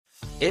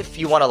If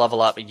you want to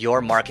level up your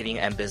marketing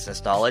and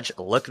business knowledge,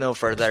 look no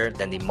further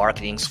than the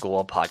Marketing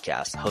School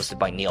podcast, hosted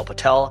by Neil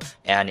Patel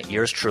and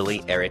yours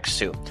truly, Eric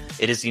Siu.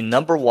 It is the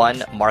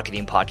 #1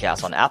 marketing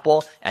podcast on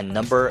Apple and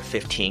number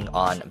 15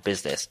 on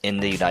business in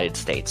the United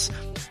States.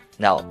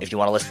 Now, if you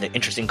want to listen to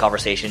interesting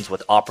conversations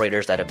with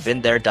operators that have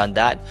been there, done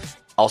that,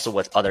 also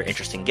with other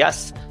interesting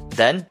guests,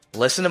 then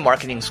listen to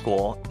Marketing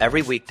School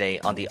every weekday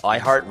on the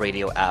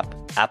iHeartRadio app,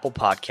 Apple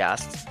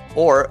Podcasts,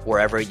 or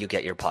wherever you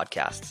get your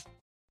podcasts.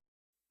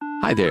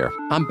 Hi there,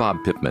 I'm Bob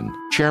Pittman,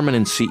 Chairman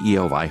and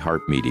CEO of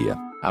iHeartMedia.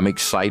 I'm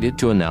excited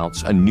to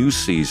announce a new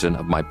season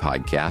of my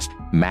podcast,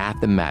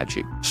 Math and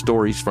Magic,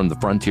 Stories from the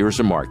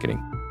Frontiers of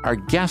Marketing. Our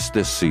guests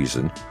this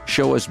season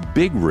show us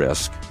big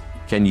risk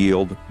can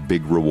yield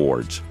big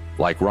rewards,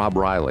 like Rob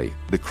Riley,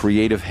 the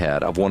creative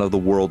head of one of the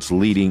world's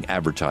leading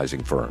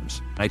advertising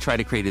firms. I try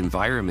to create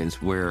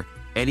environments where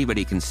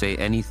anybody can say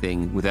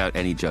anything without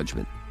any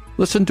judgment.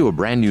 Listen to a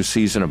brand new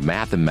season of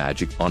Math and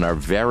Magic on our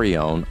very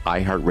own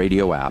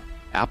iHeartRadio app,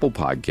 Apple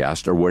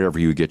Podcast, or wherever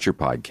you get your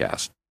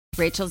podcast.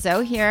 Rachel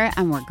Zoe here,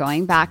 and we're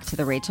going back to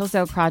the Rachel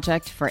Zoe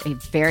Project for a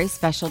very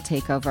special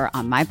takeover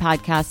on my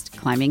podcast,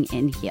 Climbing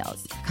in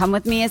Heels. Come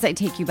with me as I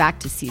take you back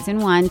to season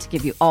 1 to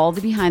give you all the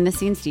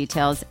behind-the-scenes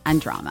details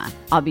and drama.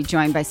 I'll be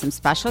joined by some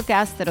special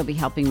guests that'll be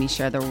helping me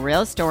share the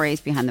real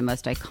stories behind the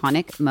most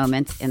iconic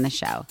moments in the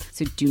show.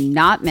 So do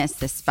not miss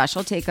this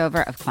special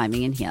takeover of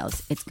Climbing in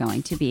Heels. It's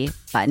going to be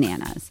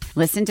bananas.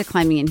 Listen to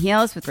Climbing in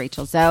Heels with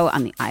Rachel Zoe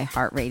on the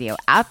iHeartRadio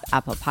app,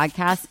 Apple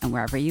Podcasts, and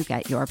wherever you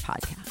get your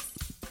podcasts.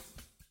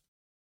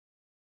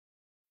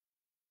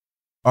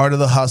 Art of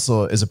the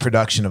Hustle is a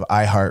production of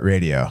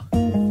iHeartRadio.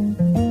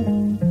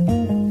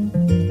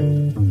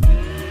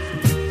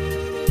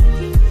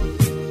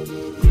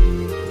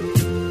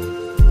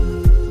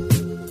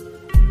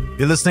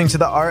 You're listening to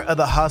The Art of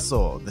the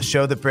Hustle, the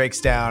show that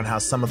breaks down how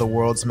some of the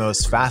world's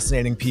most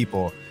fascinating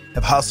people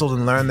have hustled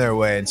and learned their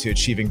way into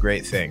achieving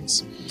great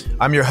things.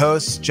 I'm your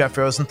host, Jeff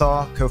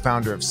Rosenthal,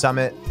 co-founder of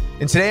Summit.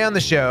 And today on the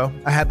show,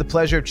 I had the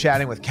pleasure of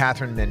chatting with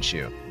Kathryn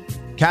Minshew.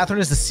 Kathryn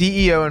is the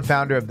CEO and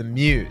founder of The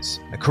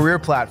Muse, a career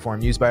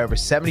platform used by over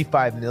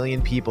 75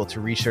 million people to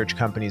research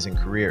companies and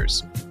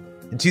careers.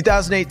 In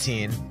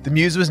 2018, The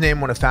Muse was named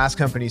one of Fast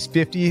Company's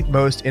 50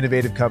 most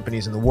innovative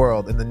companies in the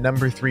world and the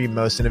 #3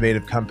 most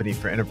innovative company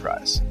for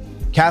enterprise.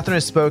 Kathryn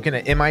has spoken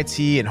at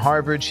MIT and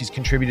Harvard. She's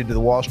contributed to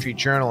the Wall Street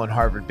Journal and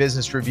Harvard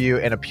Business Review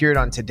and appeared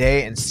on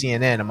Today and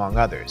CNN, among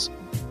others.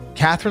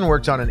 Kathryn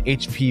worked on an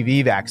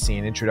HPV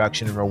vaccine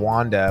introduction in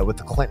Rwanda with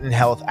the Clinton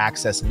Health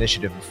Access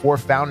Initiative before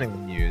founding The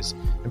Muse,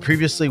 and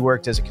previously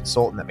worked as a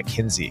consultant at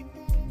McKinsey.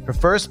 Her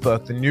first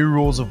book, The New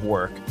Rules of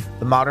Work,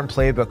 The Modern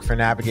Playbook for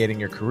Navigating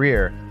Your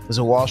Career, was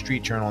a Wall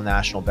Street Journal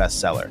national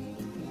bestseller.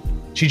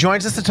 She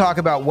joins us to talk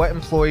about what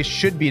employees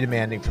should be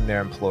demanding from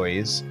their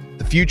employees,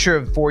 the future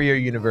of four-year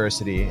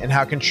university, and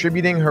how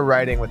contributing her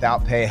writing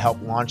without pay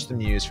helped launch The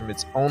Muse from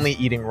its only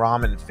eating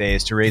ramen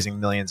phase to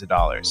raising millions of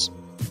dollars.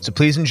 So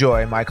please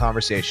enjoy my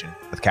conversation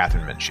with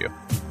Kathryn Minshew.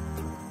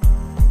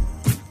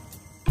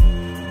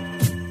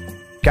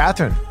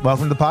 Kathryn,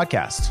 welcome to the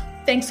podcast.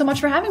 Thanks so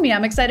much for having me.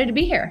 I'm excited to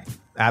be here.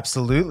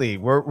 Absolutely.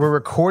 We're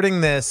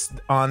recording this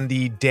on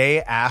the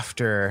day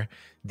after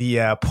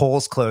the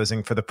polls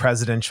closing for the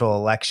presidential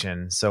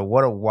election. So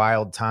what a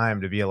wild time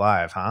to be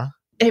alive, huh?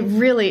 It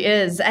really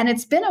is. And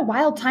it's been a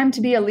wild time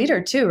to be a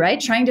leader too, right?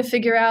 Trying to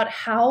figure out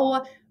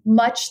how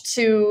much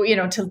to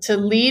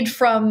lead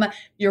from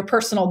your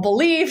personal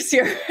beliefs,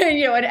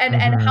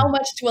 and how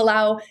much to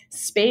allow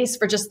space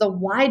for just the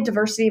wide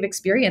diversity of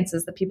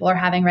experiences that people are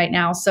having right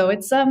now. So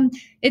it's an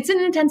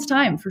intense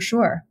time for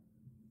sure.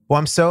 Well,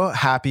 I'm so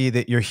happy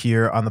that you're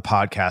here on the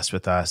podcast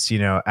with us,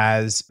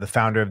 as the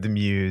founder of The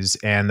Muse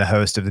and the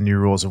host of The New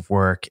Rules of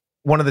Work.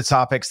 One of the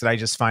topics that I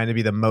just find to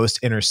be the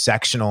most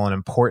intersectional and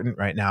important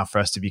right now for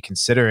us to be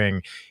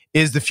considering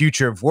is the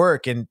future of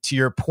work. And to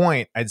your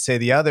point, I'd say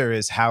the other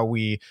is how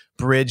we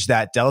bridge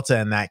that delta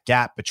and that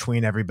gap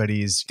between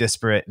everybody's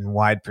disparate and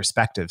wide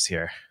perspectives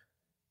here.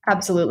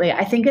 Absolutely.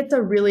 I think it's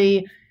a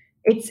really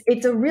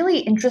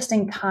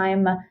interesting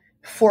time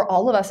for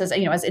all of us as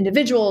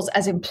individuals,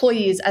 as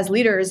employees, as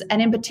leaders.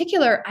 And in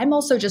particular, I'm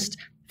also just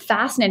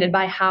fascinated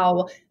by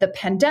how the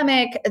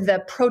pandemic,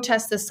 the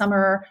protests this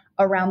summer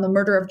around the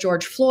murder of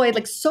George Floyd,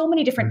 like so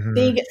many different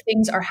big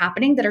things are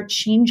happening that are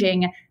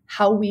changing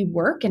how we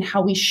work and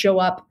how we show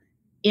up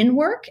in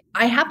work.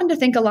 I happen to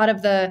think a lot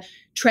of the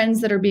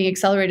trends that are being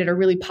accelerated are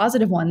really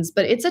positive ones,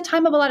 but it's a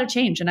time of a lot of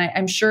change. And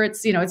I'm sure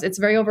it's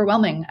very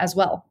overwhelming as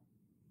well.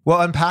 Well,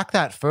 unpack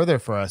that further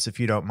for us, if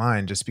you don't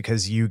mind, just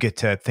because you get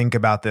to think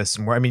about this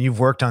more. I mean, you've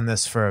worked on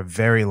this for a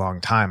very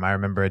long time. I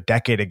remember a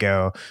decade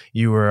ago,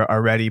 you were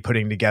already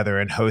putting together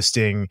and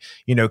hosting,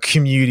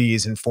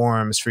 communities and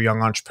forums for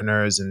young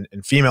entrepreneurs and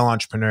female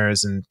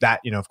entrepreneurs. And that,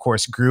 of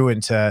course, grew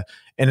into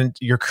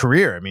your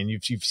career. I mean,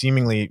 you've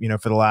seemingly,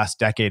 for the last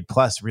decade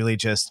plus really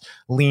just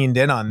leaned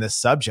in on this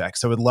subject.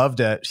 So would love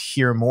to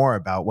hear more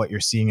about what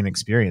you're seeing and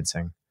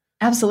experiencing.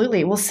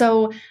 Absolutely. Well,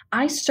 so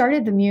I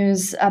started the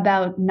Muse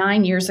about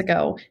 9 years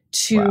ago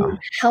to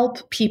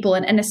help people,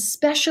 and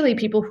especially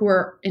people who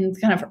are in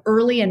kind of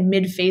early and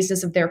mid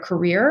phases of their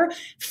career,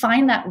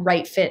 find that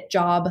right fit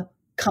job,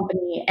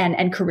 company,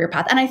 and career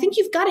path. And I think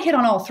you've got to hit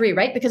on all three,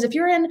 right? Because if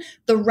you're in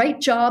the right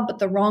job, but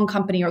the wrong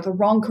company or the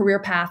wrong career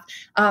path,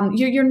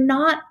 you're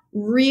not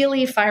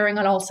really firing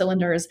on all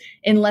cylinders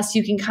unless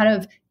you can kind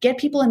of get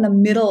people in the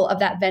middle of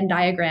that Venn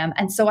diagram.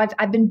 And so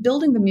I've been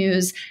building the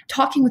Muse,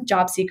 talking with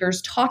job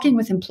seekers, talking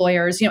with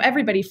employers,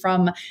 everybody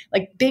from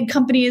like big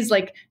companies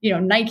like,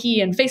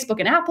 Nike and Facebook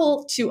and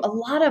Apple to a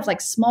lot of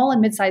like small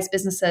and mid-sized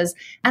businesses.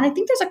 And I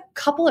think there's a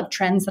couple of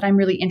trends that I'm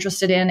really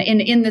interested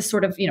in this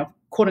sort of,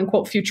 quote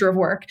unquote future of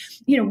work.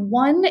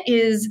 One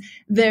is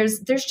there's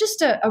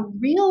just a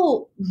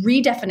real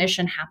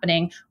redefinition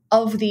happening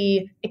of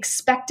the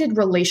expected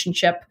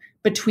relationship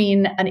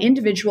between an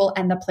individual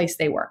and the place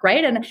they work,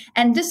 right?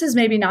 And this is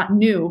maybe not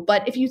new,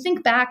 but if you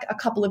think back a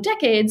couple of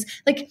decades,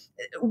 like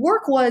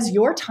work was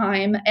your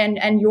time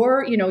and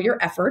your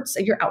efforts,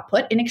 your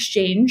output in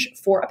exchange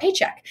for a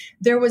paycheck.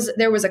 There was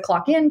a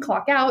clock in,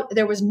 clock out.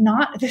 There was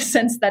not this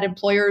sense that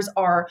employers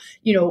are,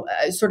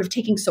 sort of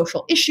taking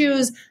social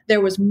issues.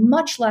 There was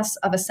much less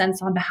of a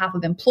sense on behalf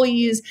of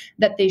employees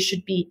that they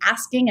should be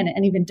asking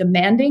and even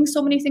demanding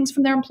so many things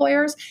from their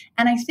employers.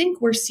 And I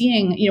think we're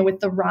seeing, with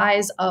the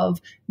rise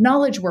of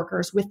knowledge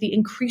workers, with the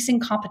increasing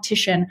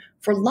competition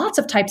for lots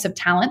of types of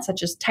talent,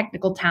 such as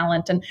technical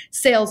talent and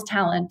sales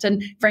talent,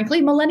 and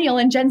frankly, millennial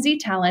and Gen Z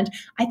talent,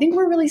 I think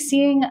we're really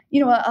seeing,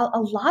 a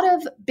lot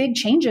of big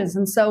changes.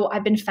 And so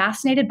I've been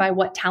fascinated by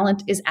what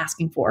talent is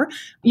asking for.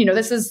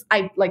 This is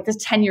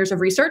 10 years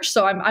of research,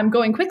 so I'm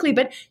going quickly,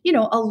 but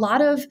a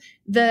lot of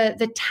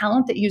the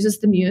talent that uses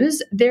the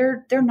Muse,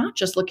 they're not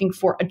just looking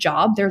for a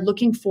job, they're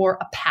looking for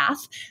a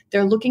path.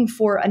 They're looking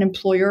for an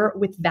employer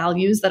with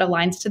values that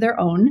aligns to their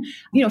own.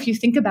 If you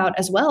think about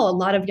as well, a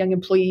lot of young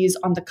employees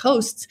on the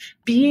coasts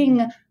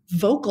being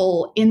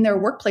vocal in their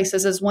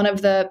workplaces is one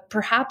of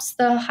perhaps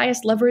the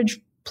highest leverage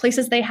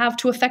places they have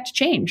to affect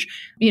change,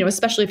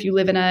 especially if you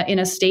live in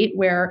a state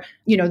where,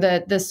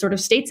 the sort of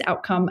state's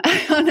outcome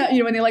in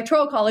the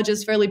electoral college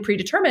is fairly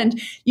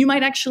predetermined. You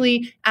might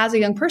actually, as a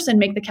young person,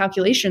 make the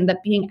calculation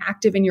that being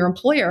active in your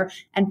employer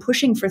and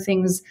pushing for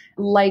things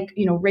like,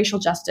 racial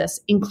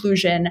justice,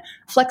 inclusion,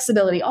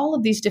 flexibility, all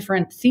of these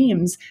different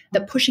themes,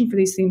 that pushing for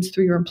these themes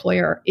through your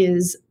employer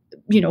is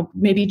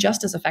maybe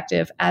just as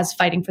effective as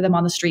fighting for them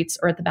on the streets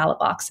or at the ballot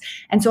box.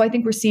 And so I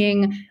think we're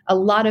seeing a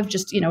lot of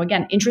just,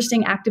 again,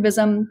 interesting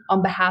activism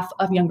on behalf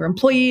of younger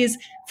employees.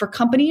 For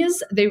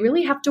companies, they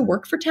really have to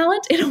work for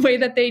talent in a way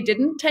that they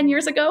didn't 10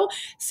 years ago.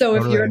 So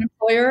If you're an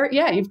employer,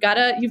 you've got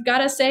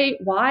to say,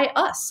 why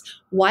us?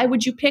 Why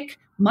would you pick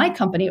my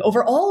company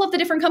over all of the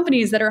different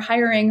companies that are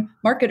hiring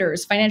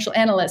marketers, financial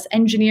analysts,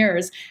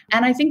 engineers?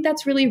 And I think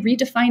that's really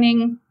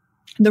redefining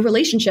the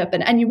relationship.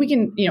 And we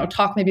can,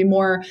 talk maybe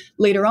more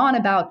later on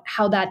about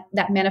how that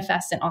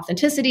manifests in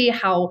authenticity,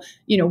 how,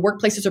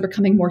 workplaces are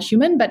becoming more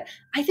human. But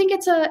I think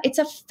it's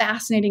a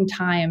fascinating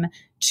time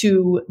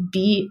to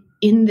be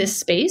in this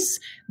space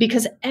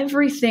because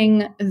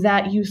everything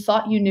that you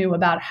thought you knew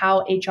about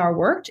how HR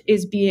worked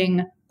is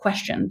being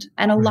questioned.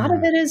 And a lot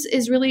of it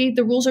is really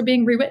the rules are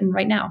being rewritten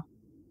right now.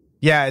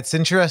 Yeah, it's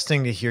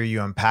interesting to hear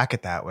you unpack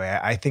it that way.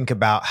 I think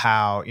about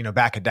how,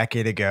 back a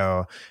decade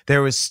ago,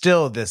 there was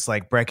still this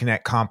like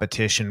breakneck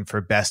competition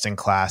for best in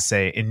class,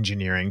 say,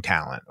 engineering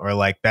talent or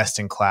like best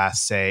in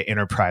class, say,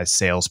 enterprise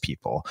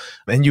salespeople.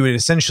 And you would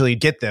essentially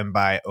get them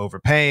by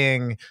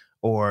overpaying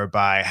or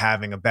by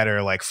having a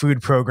better like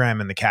food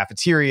program in the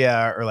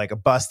cafeteria or like a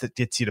bus that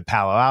gets you to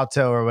Palo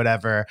Alto or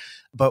whatever.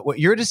 But what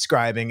you're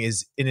describing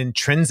is an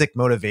intrinsic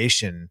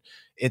motivation.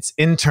 It's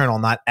internal,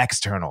 not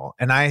external.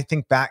 And I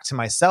think back to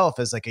myself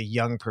as like a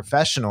young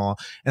professional,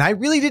 and I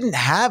really didn't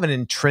have an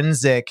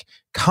intrinsic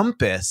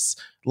compass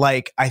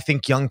like I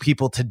think young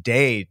people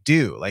today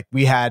do. Like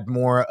we had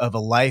more of a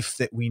life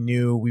that we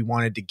knew we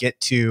wanted to get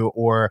to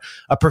or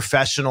a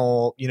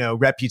professional,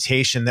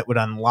 reputation that would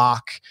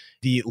unlock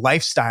the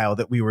lifestyle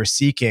that we were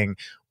seeking.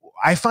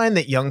 I find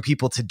that young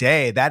people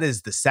today, that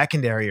is the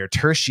secondary or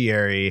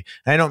tertiary.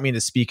 And I don't mean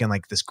to speak in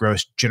like this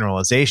gross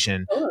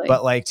generalization,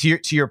 but like to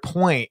your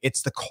point,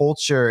 it's the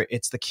culture,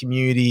 it's the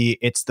community,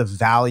 it's the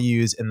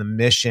values and the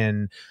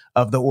mission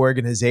of the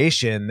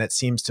organization that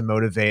seems to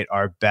motivate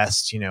our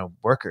best,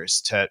 workers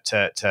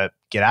to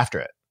get after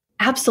it.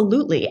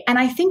 Absolutely. And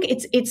I think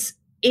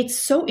it's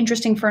so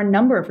interesting for a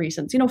number of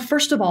reasons.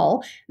 First of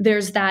all,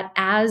 there's that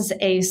as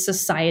a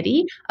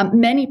society,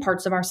 many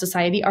parts of our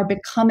society are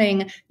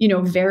becoming,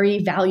 very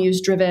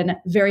values driven,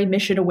 very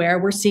mission aware.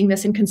 We're seeing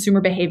this in consumer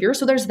behavior.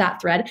 So there's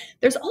that thread.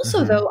 There's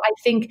also, though, I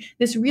think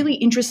this really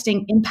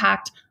interesting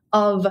impact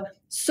of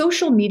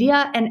social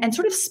media and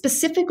sort of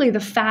specifically the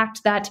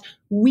fact that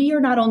we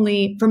are not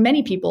only, for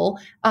many people,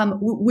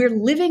 we're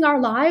living our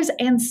lives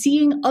and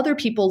seeing other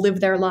people live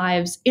their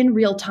lives in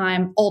real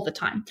time all the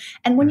time.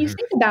 And when you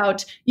think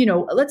about,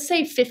 let's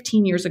say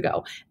 15 years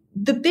ago,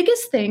 the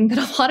biggest thing that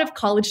a lot of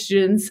college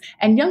students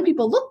and young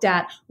people looked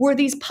at were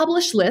these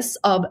published lists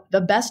of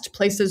the best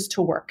places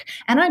to work.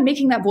 And I'm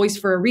making that voice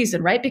for a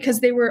reason, right?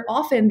 Because they were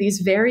often these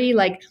very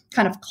like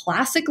kind of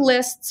classic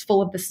lists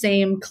full of the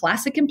same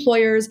classic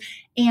employers.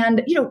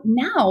 And,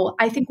 now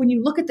I think when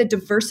you look at the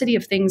diversity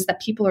of things that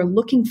people are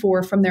looking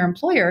for from their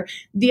employer,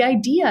 the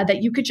idea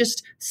that you could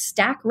just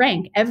stack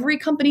rank every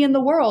company in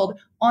the world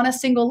on a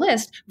single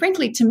list,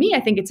 frankly, to me, I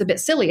think it's a bit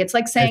silly. It's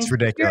like saying, it's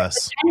ridiculous.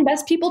 Here's the 10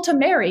 best people to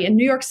marry in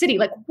New York City.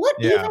 Like, what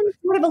even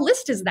sort of a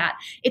list is that?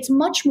 It's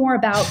much more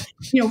about,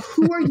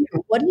 who are you?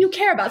 What do you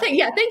care about? Thank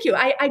you.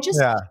 I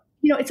just...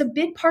 it's a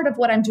big part of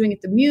what I'm doing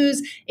at the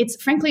Muse.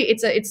 It's frankly,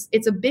 it's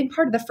a big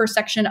part of the first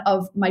section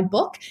of my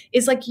book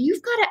is like,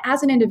 you've got to,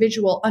 as an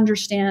individual,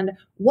 understand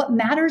what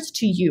matters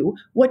to you.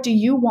 What do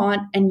you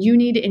want and you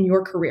need in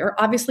your career?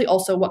 Obviously,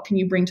 also, what can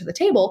you bring to the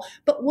table?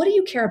 But what do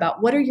you care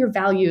about? What are your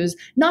values?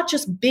 Not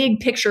just big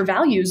picture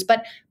values,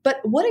 but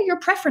what are your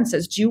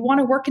preferences? Do you want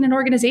to work in an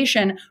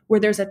organization where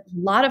there's a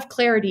lot of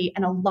clarity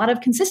and a lot of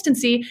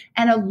consistency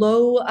and a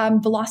low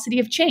velocity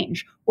of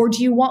change? Or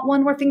do you want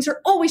one where things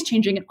are always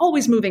changing and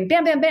always moving?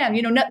 Bam, bam, bam.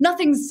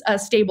 Nothing's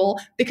stable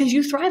because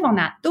you thrive on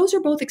that. Those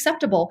are both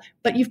acceptable,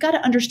 but you've got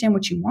to understand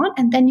what you want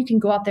and then you can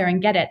go out there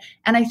and get it.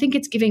 And I think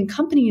it's giving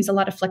companies a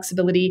lot of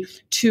flexibility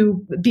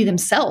to be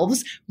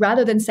themselves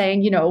rather than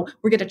saying,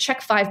 we're going to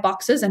check 5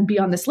 boxes and be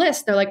on this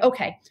list. They're like,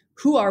 okay,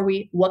 who are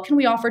we? What can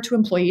we offer to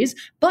employees?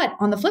 But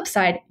on the flip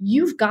side,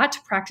 you've got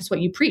to practice what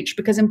you preach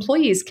because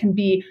employees can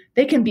be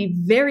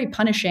very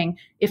punishing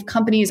if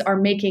companies are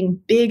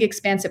making big,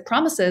 expansive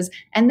promises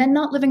and then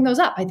not living those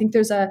up. I think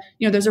there's a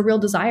real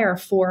desire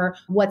for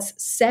what's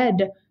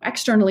said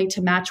externally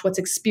to match what's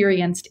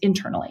experienced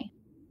internally.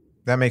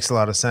 That makes a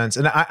lot of sense.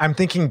 And I'm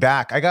thinking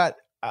back, I got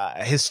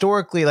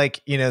historically,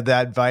 the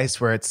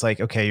advice where it's like,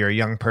 okay, you're a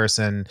young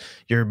person,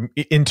 you're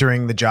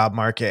entering the job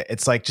market.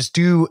 It's like, just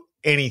do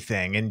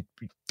anything and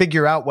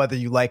figure out whether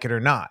you like it or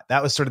not.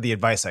 That was sort of the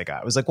advice I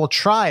got. I was like, well,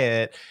 try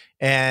it.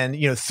 And,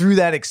 through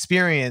that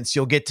experience,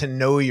 you'll get to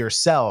know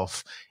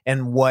yourself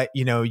and what,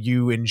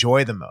 you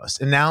enjoy the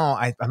most. And now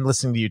I'm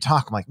listening to you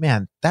talk. I'm like,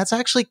 man, that's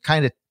actually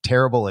kind of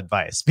terrible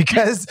advice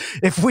because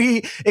if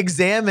we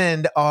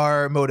examined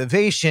our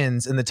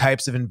motivations and the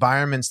types of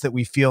environments that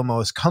we feel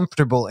most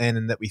comfortable in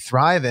and that we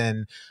thrive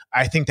in,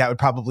 I think that would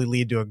probably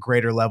lead to a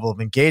greater level of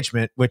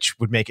engagement, which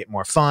would make it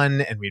more fun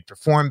and we'd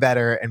perform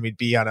better and we'd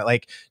be on it.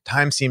 Like,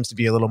 time seems to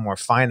be a little more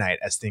finite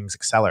as things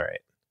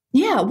accelerate.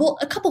 Yeah, well,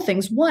 a couple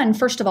things. One,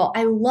 first of all,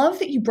 I love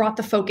that you brought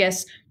the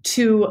focus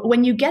to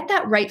when you get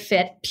that right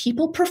fit,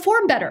 people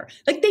perform better.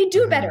 Like they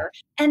do better.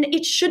 And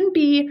it shouldn't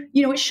be,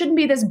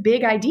 this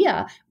big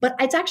idea, but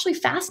it's actually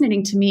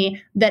fascinating to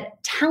me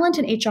that talent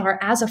and HR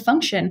as a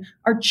function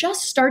are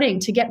just starting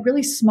to get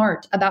really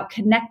smart about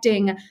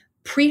connecting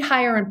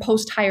pre-hire and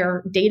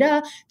post-hire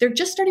data. They're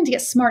just starting to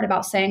get smart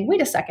about saying,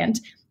 wait a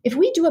second, if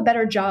we do a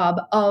better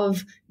job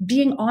of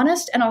being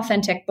honest and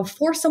authentic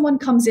before someone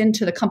comes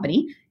into the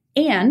company,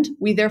 and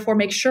we therefore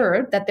make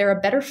sure that they're a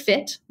better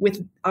fit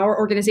with our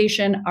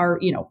organization, our,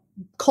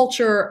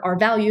 culture, our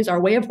values, our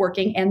way of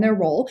working, and their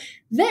role,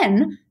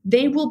 then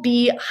they will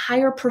be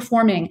higher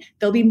performing.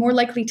 They'll be more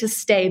likely to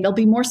stay. They'll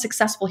be more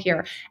successful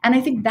here. And I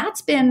think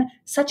that's been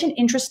such an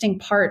interesting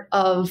part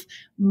of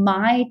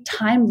my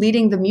time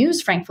leading the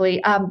Muse,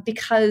 frankly,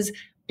 because,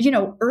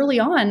 early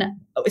on,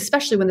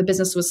 especially when the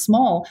business was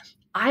small,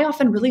 I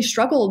often really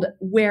struggled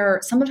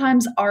where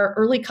sometimes our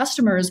early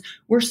customers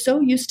were so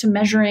used to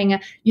measuring,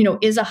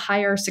 is a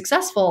hire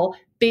successful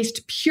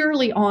based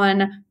purely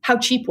on how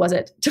cheap was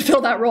it to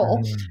fill that role.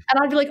 And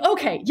I'd be like,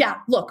 okay, yeah,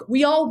 look,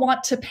 we all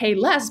want to pay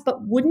less,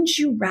 but wouldn't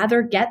you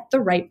rather get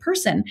the right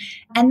person?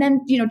 And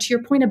then, to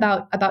your point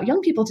about young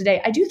people today,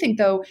 I do think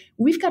though,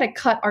 we've got to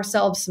cut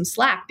ourselves some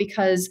slack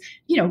because,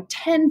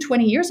 10,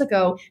 20 years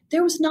ago,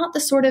 there was not the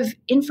sort of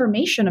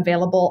information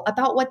available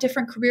about what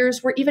different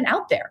careers were even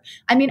out there.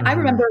 I mean, I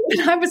remember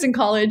when I was in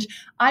college,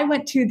 I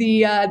went to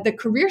the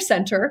career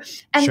center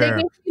and they gave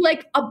me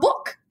like a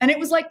book and it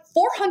was like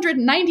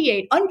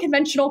 498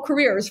 unconventional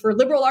careers for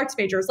liberal arts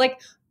majors.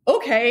 Like,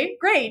 okay,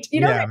 great.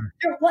 There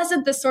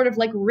wasn't this sort of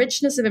like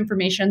richness of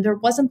information. There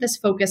wasn't this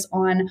focus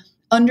on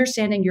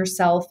understanding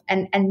yourself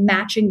and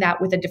matching that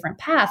with a different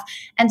path.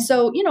 And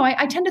so,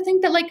 I tend to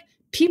think that like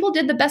people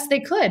did the best they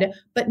could,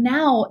 but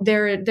now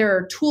there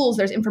are tools,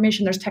 there's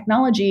information, there's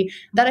technology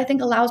that I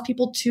think allows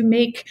people to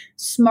make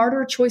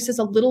smarter choices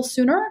a little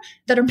sooner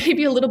that are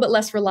maybe a little bit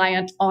less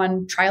reliant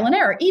on trial and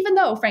error, even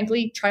though,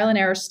 frankly, trial and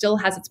error still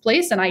has its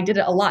place. And I did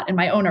it a lot in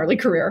my own early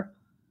career.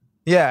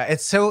 Yeah,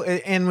 it's so,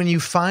 and when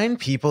you find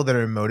people that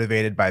are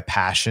motivated by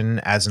passion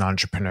as an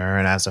entrepreneur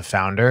and as a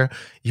founder,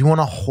 you want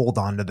to hold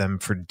on to them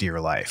for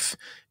dear life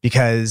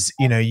because,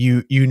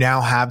 you now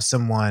have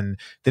someone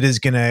that is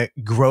going to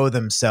grow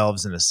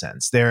themselves in a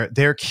sense.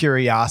 Their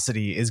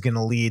curiosity is going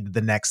to lead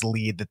the next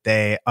lead that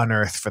they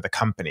unearth for the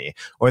company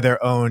or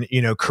their own,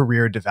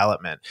 career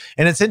development.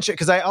 And it's interesting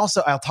because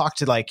I'll talk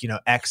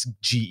to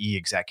ex-GE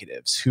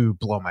executives who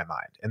blow my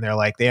mind and they're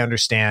like, they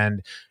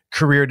understand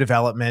career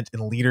development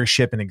and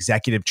leadership and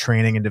executive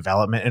training and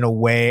development in a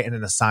way and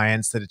in a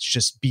science that it's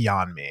just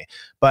beyond me.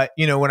 But,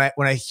 when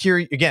I hear,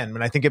 again,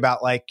 when I think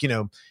about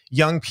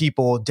young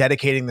people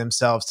dedicating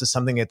themselves to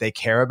something that they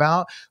care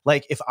about,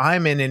 like if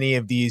I'm in any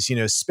of these,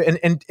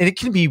 and it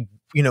can be,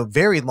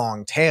 very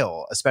long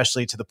tail,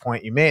 especially to the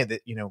point you made that,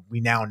 we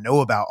now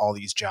know about all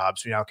these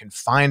jobs. We now can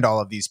find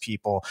all of these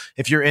people.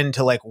 If you're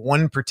into like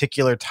one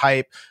particular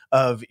type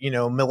of,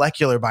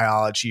 molecular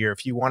biology, or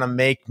if you want to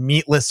make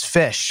meatless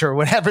fish or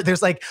whatever,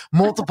 there's like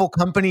multiple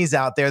companies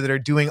out there that are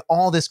doing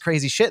all this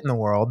crazy shit in the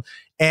world.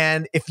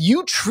 And if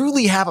you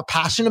truly have a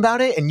passion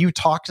about it and you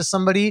talk to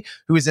somebody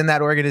who is in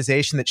that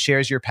organization that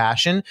shares your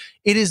passion,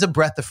 it is a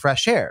breath of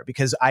fresh air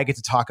because I get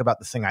to talk about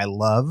the thing I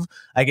love.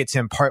 I get to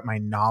impart my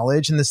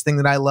knowledge in this thing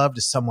that I love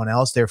to someone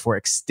else, therefore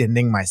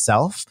extending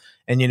myself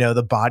and,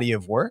 the body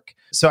of work.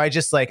 So I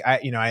just I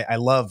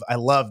love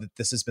that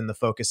this has been the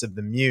focus of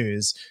the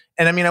Muse.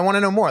 And I mean, I want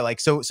to know more. Like,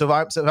 so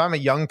if I'm a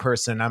young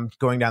person, I'm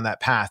going down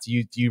that path.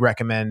 Do you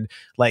recommend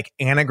like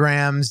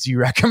anagrams? Do you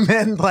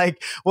recommend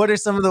what are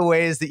some of the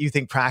ways that you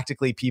think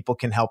practically people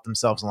can help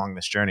themselves along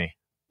this journey?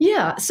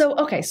 Yeah. So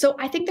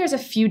I think there's a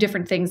few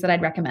different things that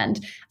I'd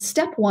recommend.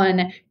 Step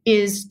one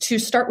is to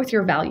start with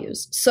your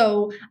values.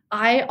 So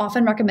I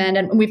often recommend,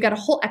 and we've got a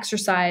whole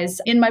exercise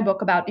in my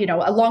book about,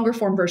 a longer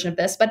form version of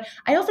this, but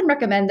I often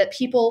recommend that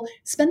people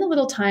spend a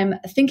little time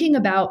thinking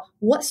about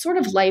what sort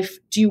of life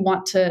do you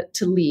want to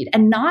lead,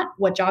 and not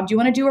what job do you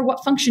want to do or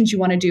what functions you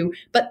want to do,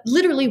 but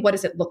literally what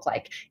does it look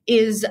like?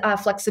 Is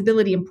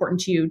flexibility important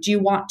to you? Do you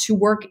want to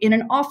work in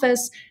an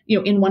office,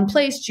 in one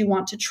place? Do you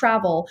want to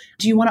travel?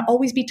 Do you want to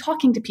always be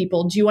talking to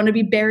people? Do you want to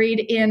be buried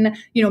in,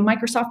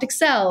 Microsoft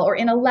Excel or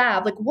in a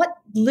lab? Like what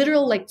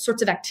literal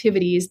sorts of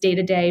activities day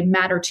to day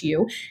matter to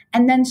you?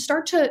 And then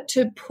start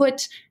to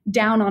put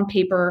down on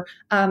paper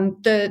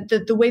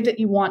the way that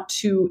you want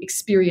to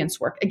experience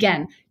work.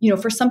 Again,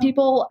 for some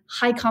people,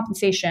 high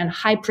compensation,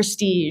 high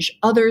prestige.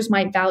 Others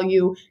might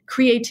value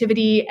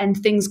creativity and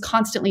things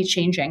constantly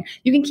changing.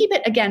 You can keep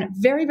it, again,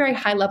 very, very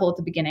high level at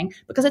the beginning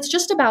because it's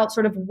just about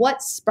sort of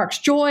what sparks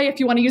joy, if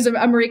you want to use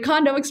a Marie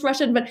Kondo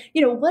expression, but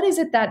what is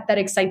it that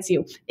excites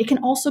you? It can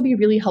also be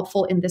really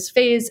helpful in this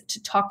phase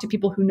to talk to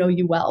people who know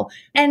you well.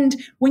 And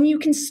when you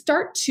can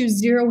start to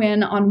zero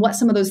in on what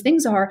some of those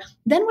things are,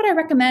 then what I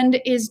recommend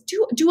is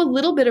do a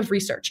little bit of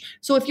research.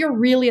 So if you're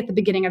really at the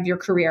beginning of your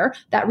career,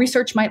 that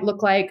research might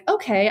look like,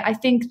 okay, I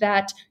think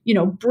that,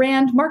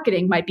 brand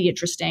marketing might be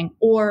interesting,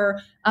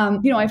 or,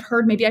 I've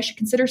heard maybe I should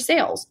consider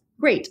sales.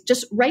 Great.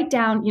 Just write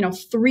down,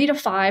 3 to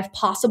 5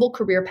 possible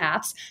career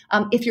paths.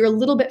 If you're a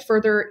little bit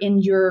further in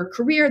your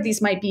career,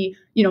 these might be,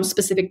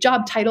 specific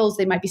job titles.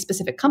 They might be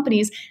specific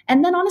companies.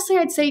 And then honestly,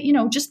 I'd say,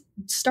 just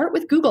start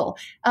with Google.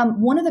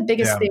 One of the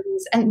biggest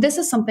things, and this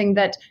is something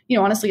that,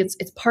 honestly,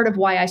 it's part of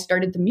why I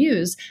started the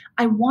Muse.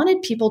 I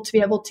wanted people to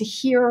be able to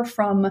hear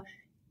from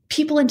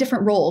people in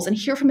different roles and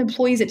hear from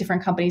employees at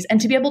different companies, and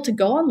to be able to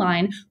go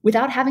online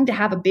without having to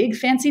have a big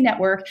fancy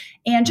network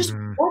and just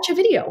watch a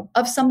video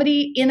of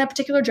somebody in a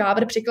particular job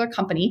at a particular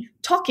company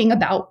talking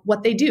about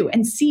what they do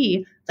and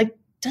see,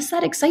 does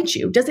that excite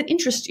you? Does it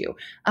interest you?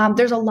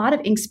 There's a lot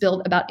of ink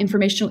spilled about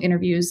informational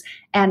interviews.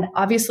 And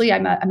obviously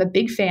I'm a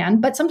big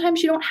fan, but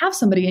sometimes you don't have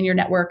somebody in your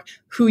network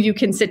who you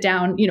can sit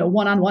down,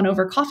 one-on-one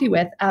over coffee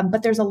with.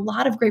 But there's a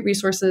lot of great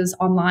resources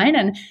online.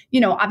 And,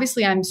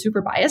 obviously I'm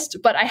super biased,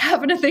 but I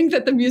happen to think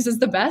that the Muse is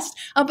the best.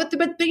 But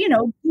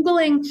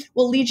Googling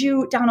will lead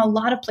you down a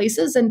lot of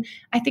places. And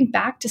I think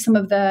back to some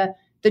of the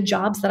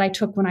jobs that I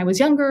took when I was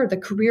younger, the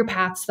career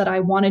paths that I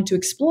wanted to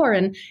explore.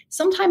 And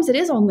sometimes it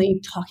is only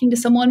talking to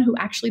someone who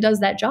actually does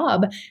that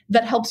job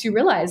that helps you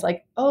realize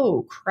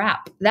oh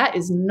crap, that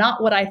is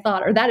not what I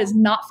thought, or that is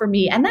not for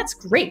me. And that's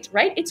great,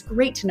 right? It's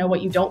great to know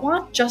what you don't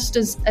want just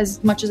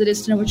as much as it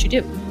is to know what you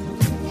do.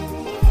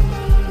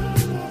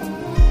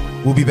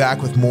 We'll be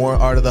back with more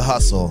Art of the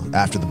Hustle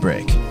after the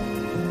break.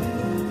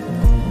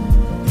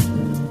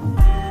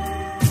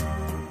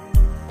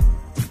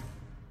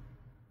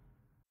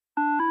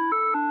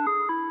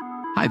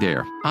 Hi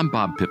there, I'm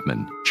Bob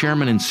Pittman,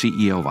 Chairman and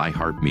CEO of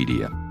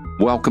iHeartMedia.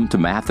 Welcome to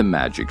Math and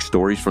Magic,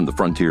 Stories from the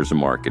Frontiers of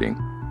Marketing.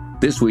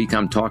 This week,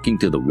 I'm talking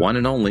to the one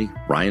and only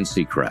Ryan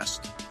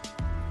Seacrest.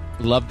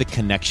 Love the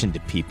connection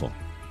to people.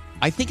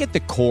 I think at the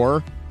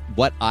core,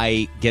 what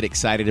I get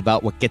excited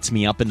about, what gets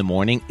me up in the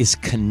morning, is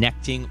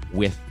connecting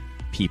with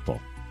people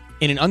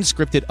in an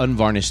unscripted,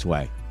 unvarnished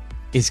way.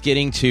 Is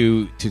getting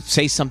to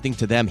say something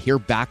to them, hear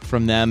back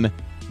from them,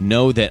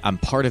 know that I'm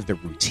part of the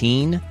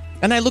routine.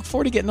 And I look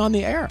forward to getting on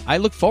the air. I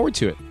look forward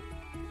to it.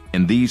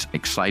 In these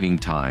exciting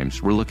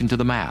times, we're looking to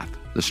the math,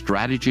 the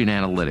strategy and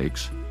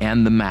analytics,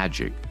 and the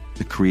magic,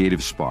 the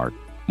creative spark,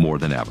 more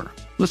than ever.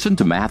 Listen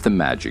to Math and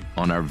Magic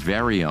on our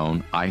very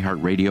own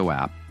iHeartRadio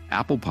app,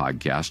 Apple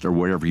Podcast, or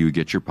wherever you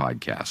get your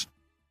podcast.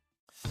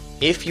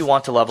 If you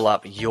want to level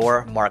up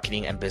your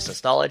marketing and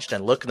business knowledge,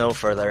 then look no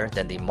further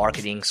than the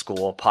Marketing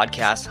School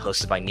podcast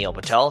hosted by Neil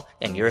Patel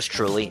and yours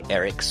truly,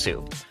 Eric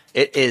Siu.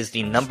 It is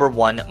the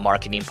 #1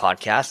 marketing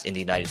podcast in the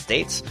United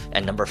States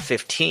and number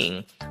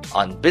 15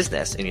 on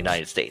business in the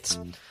United States.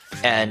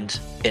 And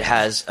it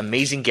has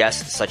amazing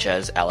guests such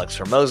as Alex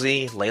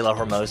Hormozi, Layla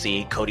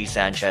Hormozi, Cody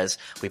Sanchez.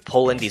 We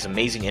pull in these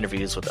amazing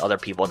interviews with other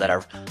people that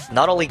are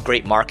not only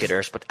great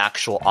marketers, but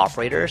actual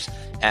operators.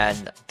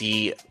 And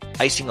the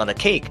icing on the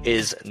cake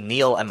is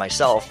Neil and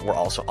myself were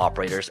also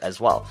operators as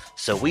well.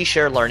 So we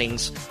share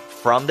learnings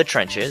from the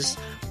trenches.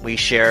 We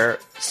share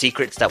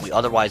secrets that we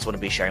otherwise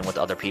wouldn't be sharing with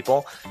other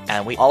people.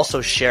 And we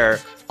also share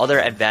other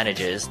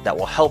advantages that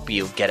will help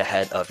you get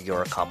ahead of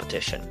your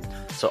competition.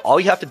 So all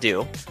you have to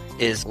do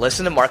is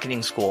listen to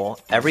Marketing School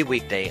every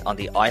weekday on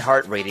the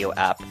iHeartRadio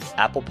app,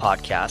 Apple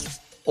Podcasts,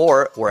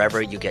 or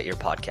wherever you get your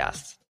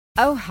podcasts.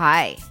 Oh,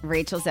 hi.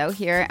 Rachel Zoe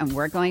here, and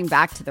we're going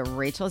back to the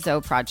Rachel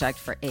Zoe Project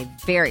for a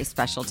very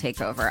special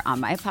takeover on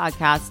my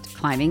podcast,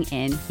 Climbing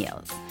in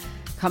Heels.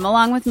 Come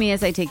along with me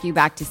as I take you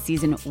back to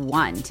season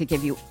 1 to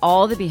give you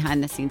all the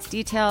behind-the-scenes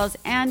details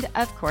and,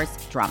 of course,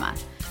 drama.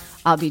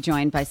 I'll be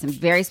joined by some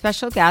very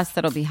special guests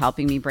that'll be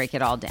helping me break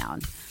it all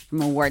down.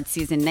 From award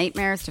season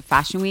nightmares to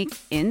Fashion Week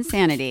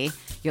insanity,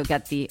 you'll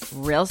get the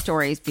real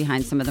stories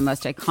behind some of the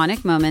most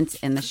iconic moments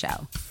in the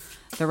show.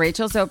 The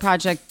Rachel Zoe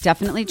Project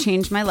definitely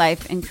changed my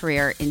life and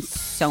career in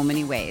so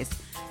many ways.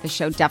 The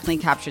show definitely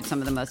captured some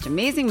of the most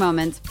amazing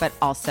moments, but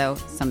also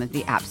some of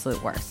the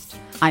absolute worst.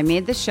 I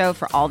made the show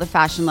for all the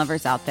fashion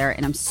lovers out there,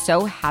 and I'm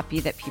so happy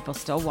that people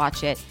still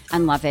watch it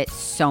and love it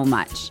so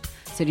much.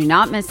 So do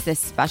not miss this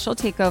special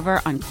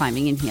takeover on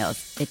Climbing in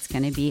Heels. It's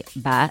going to be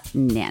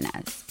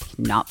bananas.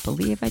 Cannot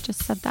believe I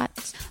just said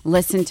that.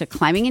 Listen to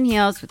Climbing in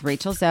Heels with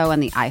Rachel Zoe on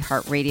the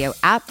iHeartRadio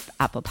app,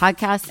 Apple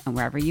Podcasts, and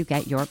wherever you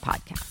get your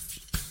podcasts.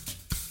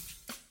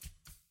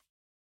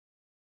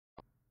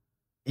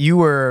 You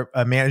were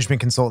a management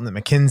consultant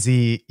at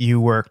McKinsey.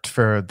 You worked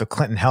for the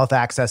Clinton Health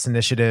Access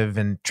Initiative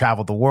and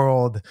traveled the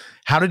world.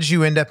 How did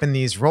you end up in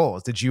these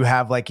roles? Did you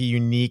have like a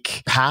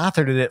unique path,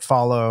 or did it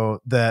follow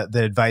the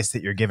advice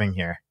that you're giving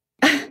here?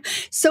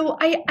 So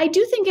I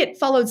do think it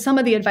followed some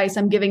of the advice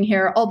I'm giving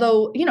here,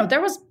 although,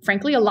 there was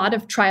frankly a lot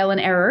of trial and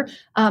error.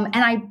 And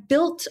I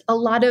built a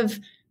lot of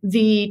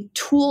the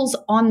tools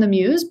on the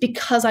Muse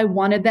because I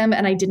wanted them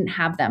and I didn't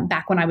have them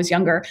back when I was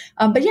younger.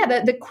 But yeah,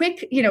 the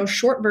quick,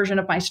 short version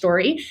of my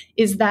story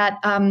is that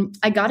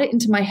I got it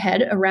into my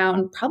head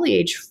around probably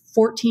age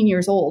 14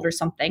 years old or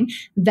something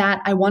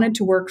that I wanted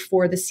to work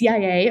for the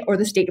CIA or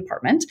the State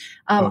Department.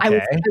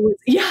 Okay.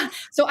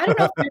 So I don't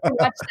know if you ever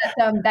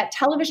watched that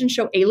television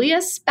show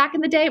Alias back in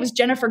the day. It was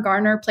Jennifer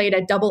Garner played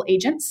a double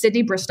agent,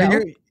 Sydney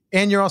Bristow.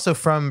 And you're also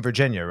from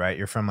Virginia, right?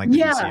 You're from like the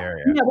DC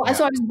area.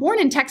 So I was born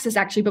in Texas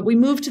actually, but we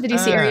moved to the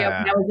DC area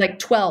when I was like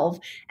 12.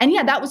 And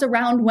yeah, that was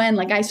around when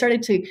like I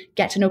started to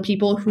get to know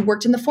people who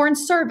worked in the Foreign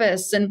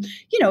Service. And,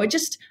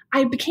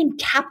 I became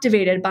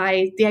captivated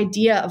by the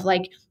idea of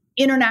like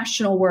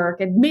international work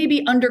and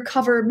maybe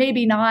undercover,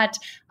 maybe not.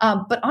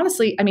 But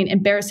honestly,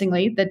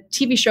 embarrassingly, the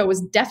TV show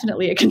was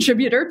definitely a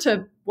contributor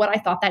to what I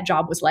thought that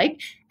job was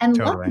like. And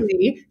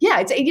luckily,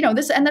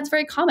 it's, and that's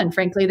very common,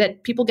 frankly,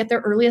 that people get their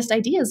earliest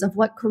ideas of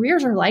what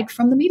careers are like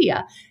from the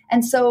media.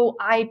 And so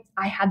I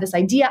had this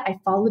idea. I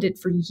followed it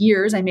for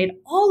years. I made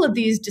all of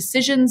these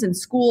decisions in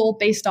school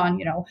based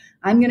on,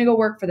 I'm going to go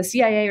work for the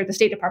CIA or the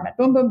State Department,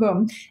 boom, boom,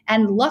 boom.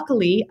 And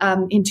luckily,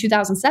 in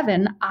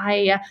 2007,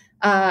 we're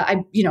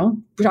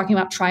talking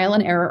about trial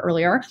and error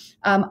earlier.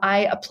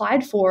 I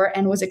applied for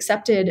and was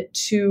accepted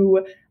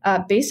to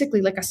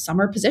basically like a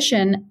summer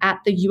position at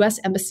the U.S.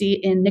 Embassy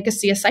in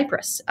Nicosia,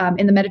 Cyprus,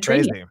 in the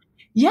Mediterranean. Crazy.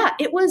 Yeah,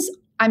 it was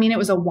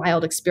a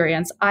wild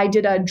experience. I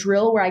did a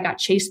drill where I got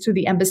chased through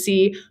the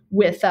embassy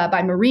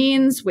by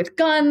Marines with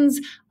guns.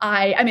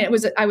 It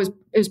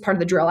was part of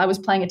the drill. I was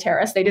playing a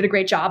terrorist. They did a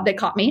great job. They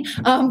caught me.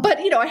 But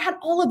I had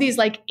all of these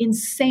like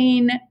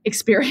insane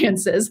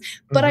experiences,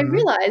 but I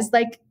realized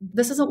like,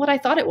 this isn't what I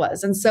thought it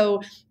was. And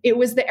so it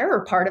was the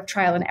error part of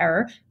trial and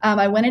error.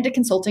 I went into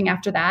consulting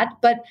after that,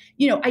 but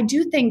I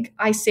do think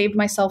I saved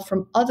myself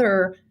from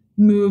other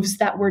moves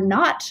that were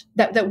not,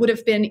 that would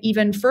have been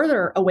even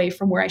further away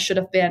from where I should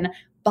have been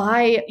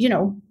by,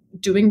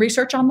 doing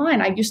research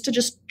online. I used to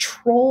just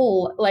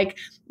troll, like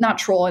not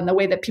troll in the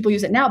way that people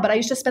use it now, but I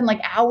used to spend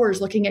like hours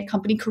looking at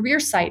company career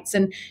sites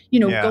and,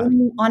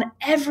 going on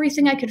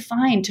everything I could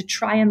find to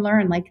try and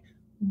learn, like,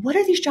 what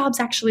are these jobs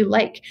actually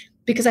like?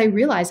 Because I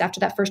realized after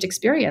that first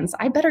experience,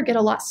 I better get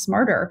a lot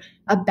smarter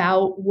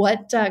about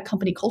what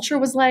company culture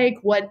was like,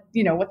 what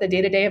the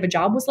day-to-day of a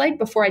job was like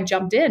before I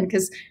jumped in.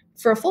 Because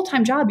for a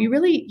full-time job, you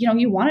really,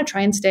 you want to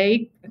try and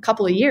stay a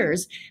couple of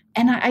years.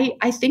 And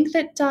I think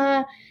that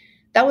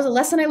that was a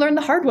lesson I learned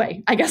the hard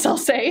way, I guess I'll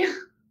say.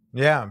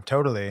 Yeah,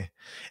 totally.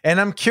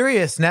 And I'm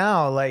curious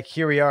now, like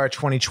here we are,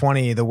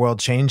 2020, the world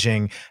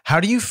changing. How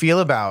do you feel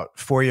about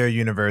four-year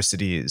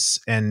universities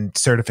and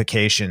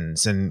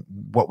certifications and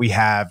what we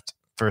have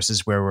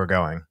versus where we're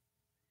going?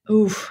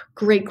 Ooh,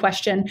 great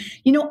question.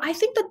 I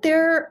think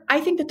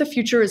that the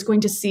future is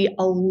going to see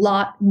a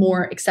lot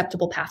more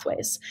acceptable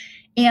pathways.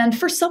 And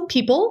for some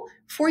people,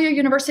 four-year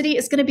university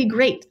is going to be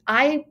great.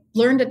 I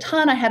learned a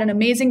ton. I had an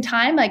amazing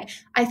time. Like,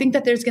 I think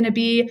that there's going to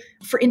be,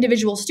 for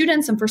individual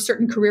students and for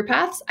certain career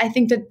paths, I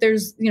think that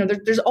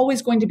there's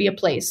always going to be a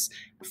place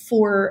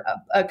for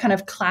a kind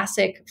of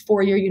classic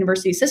four-year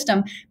university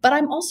system. But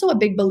I'm also a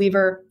big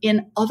believer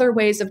in other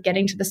ways of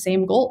getting to the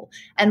same goal.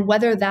 And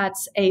whether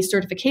that's a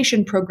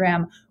certification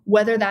program,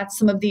 whether that's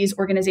some of these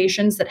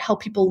organizations that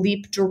help people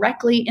leap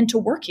directly into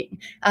working,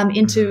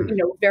 into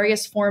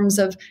various forms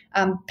of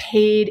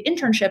paid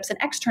internships and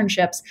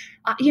externships.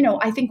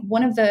 I think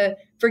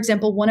for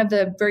example, one of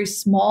the very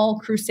small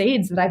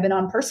crusades that I've been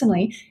on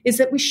personally is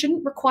that we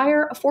shouldn't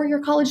require a four-year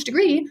college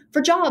degree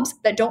for jobs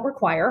that don't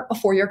require a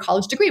four-year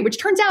college degree, which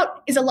turns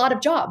out is a lot of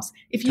jobs.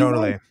 If you want a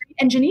great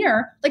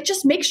engineer, like,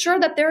 just make sure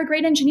that they're a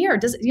great engineer.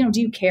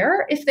 Do you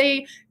care if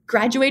they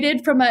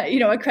graduated from a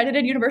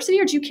accredited university,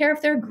 or do you care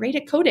if they're great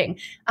at coding?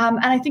 And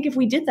I think if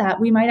we did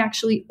that, we might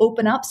actually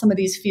open up some of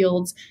these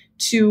fields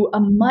to a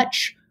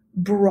much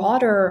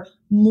broader,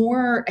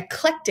 more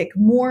eclectic,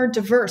 more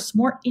diverse,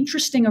 more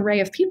interesting array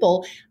of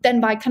people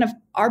than by kind of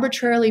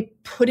arbitrarily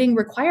putting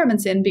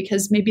requirements in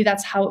because maybe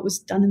that's how it was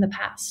done in the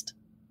past.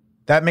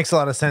 That makes a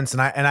lot of sense.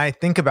 And I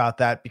think about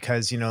that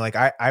because,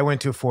 I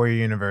went to a four-year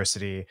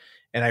university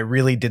and I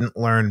really didn't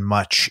learn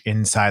much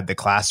inside the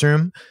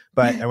classroom,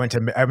 but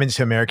I've been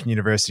to American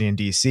University in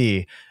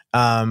DC.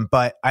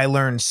 But I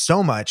learned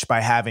so much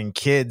by having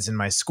kids in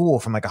my school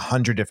from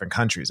 100 different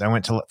countries. I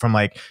went from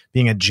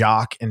being a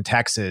jock in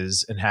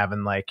Texas and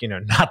having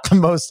not the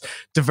most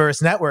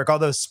diverse network,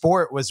 although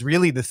sport was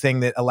really the thing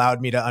that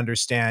allowed me to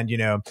understand,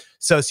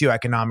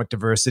 socioeconomic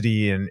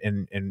diversity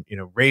and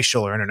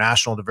racial or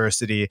international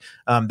diversity.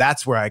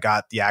 That's where I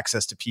got the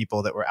access to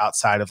people that were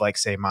outside of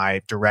say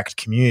my direct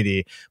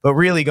community. But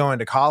really going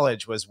to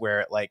college was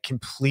where it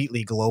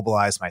completely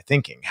globalized my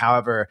thinking.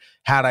 However,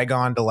 had I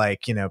gone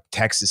to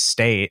Texas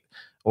State,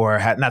 or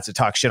not to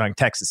talk shit on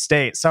Texas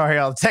State, sorry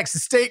all the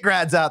Texas State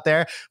grads out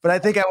there, but I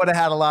think I would have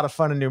had a lot of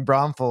fun in New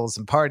Braunfels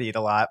and partied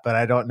a lot, but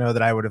I don't know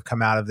that I would have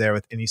come out of there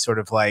with any sort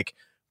of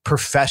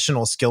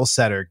professional skill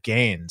set or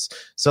gains.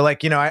 So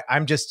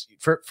I'm just,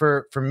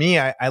 for me,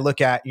 I look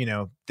at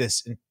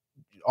this,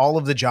 all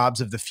of the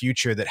jobs of the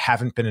future that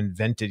haven't been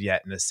invented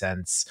yet, in a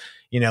sense,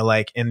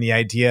 in the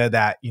idea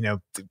that,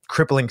 the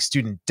crippling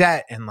student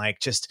debt and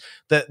just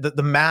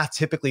the math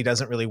typically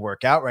doesn't really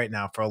work out right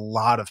now for a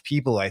lot of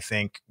people, I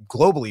think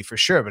globally for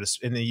sure, but it's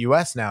in the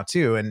US now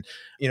too. And,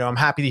 I'm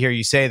happy to hear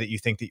you say that you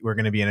think that we're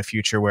going to be in a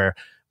future where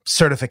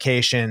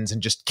certifications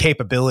and just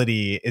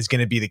capability is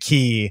going to be the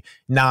key,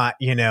 not,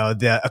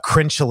 the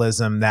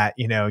accredientialism that,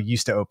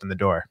 used to open the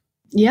door.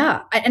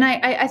 Yeah. And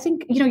I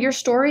think, your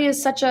story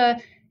is such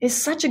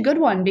a good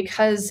one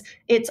because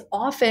it's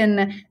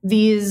often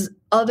these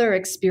other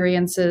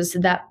experiences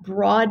that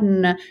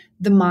broaden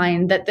the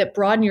mind, that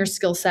broaden your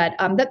skill set,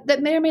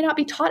 that may or may not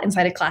be taught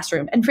inside a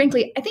classroom. And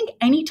frankly, I think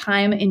any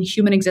time in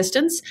human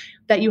existence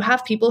that you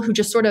have people who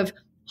just sort of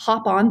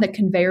hop on the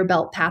conveyor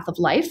belt path of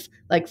life,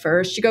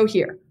 first you go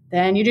here,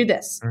 then you do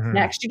this,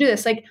 next you do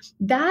this,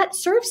 that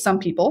serves some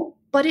people,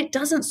 but it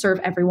doesn't serve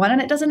everyone,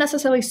 and it doesn't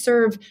necessarily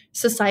serve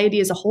society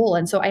as a whole.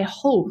 And so I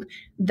hope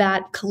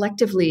that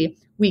collectively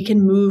we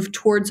can move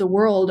towards a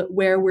world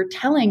where we're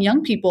telling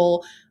young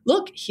people,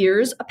 look,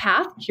 here's a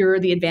path, here are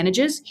the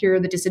advantages, here are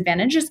the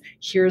disadvantages,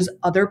 here's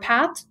other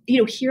paths,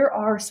 here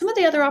are some of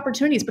the other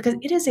opportunities, because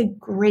it is a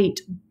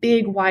great,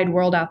 big, wide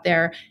world out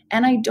there.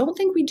 And I don't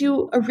think we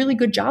do a really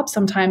good job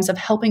sometimes of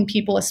helping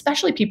people,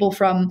 especially people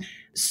from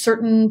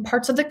certain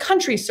parts of the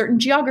country, certain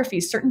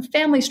geographies, certain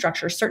family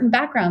structures, certain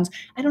backgrounds.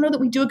 I don't know that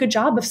we do a good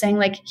job of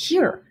saying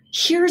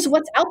here's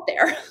what's out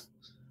there.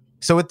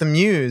 So with the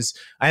Muse,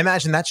 I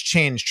imagine that's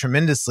changed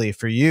tremendously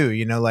for you.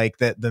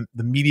 The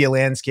media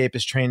landscape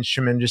has changed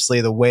tremendously.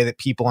 The way that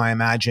people, I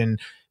imagine,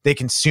 they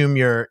consume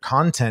your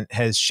content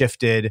has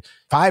shifted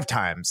 5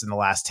 times in the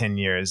last 10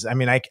 years. I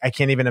mean, I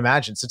can't even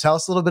imagine. So tell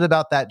us a little bit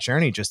about that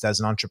journey just as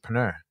an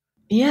entrepreneur.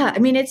 Yeah, I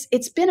mean,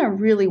 it's been a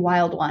really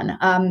wild one.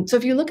 So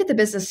if you look at the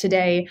business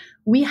today,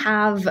 we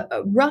have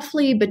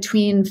roughly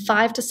between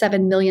 5 to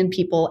 7 million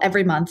people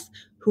every month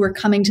who are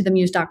coming to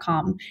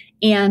themuse.com.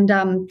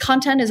 And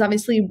content is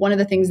obviously one of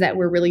the things that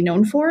we're really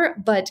known for,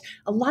 but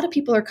a lot of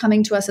people are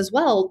coming to us as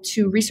well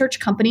to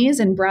research companies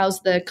and browse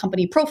the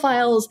company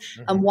profiles,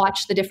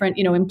 watch the different,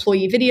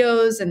 employee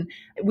videos, and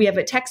we have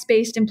a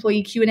text-based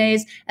employee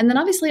Q&As, and then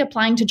obviously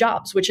applying to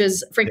jobs, which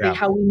is frankly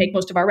how we make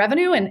most of our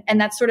revenue. And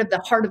that's sort of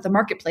the heart of the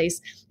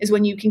marketplace, is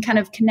when you can kind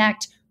of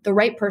connect the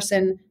right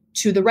person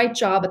to the right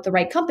job at the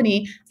right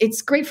company.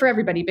 It's great for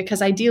everybody,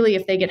 because ideally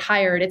if they get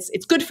hired,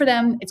 it's good for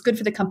them, it's good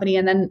for the company.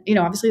 And then,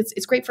 obviously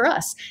it's great for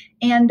us.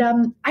 And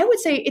I would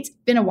say it's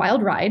been a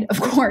wild ride, of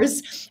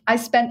course. I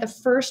spent the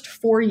first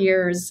 4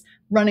 years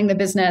running the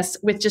business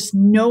with just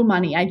no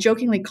money. I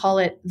jokingly call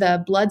it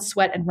the blood,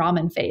 sweat, and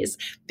ramen phase,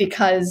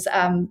 because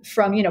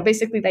from,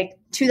 basically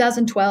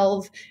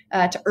 2012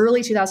 to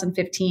early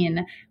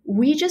 2015,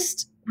 we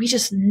just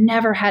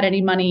never had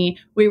any money.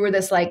 We were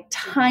this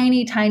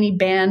tiny, tiny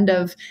band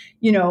of,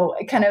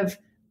 kind of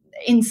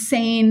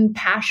insane,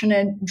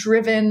 passionate,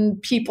 driven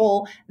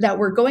people that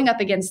were going up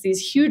against these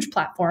huge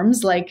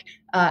platforms like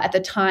at the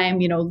time,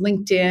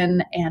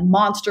 LinkedIn, and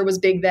Monster was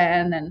big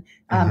then,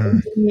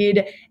 and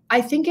Indeed.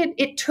 I think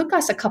it took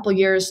us a couple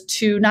years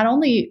to not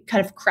only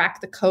kind of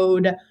crack the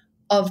code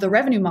of the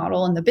revenue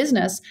model and the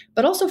business,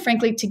 but also,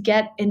 frankly, to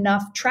get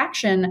enough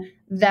traction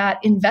that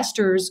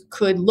investors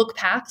could look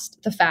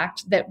past the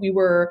fact that we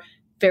were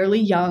fairly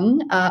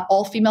young,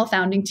 all-female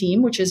founding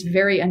team, which is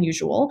very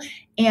unusual.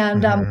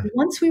 And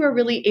once we were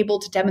really able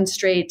to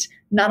demonstrate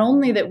not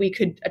only that we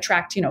could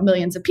attract,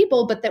 millions of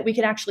people, but that we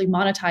could actually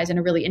monetize in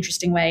a really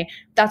interesting way,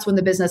 that's when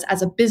the business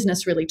as a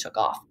business really took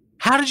off.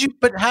 How did you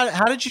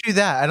do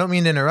that? I don't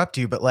mean to interrupt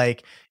you, but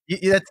like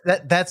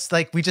that's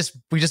like we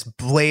just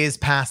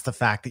blazed past the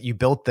fact that you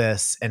built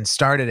this and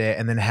started it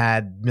and then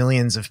had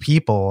millions of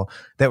people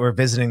that were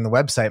visiting the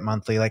website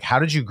monthly. Like, how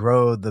did you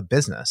grow the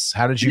business?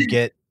 How did you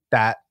get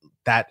that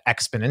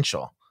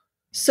exponential?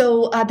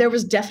 So there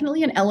was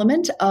definitely an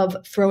element of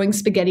throwing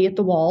spaghetti at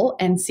the wall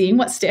and seeing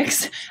what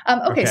sticks.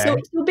 Okay. So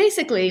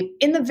basically,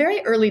 in the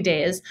very early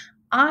days,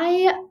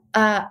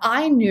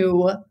 I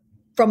knew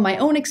from my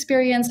own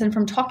experience and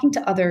from talking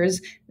to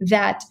others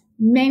that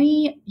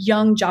many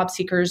young job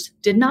seekers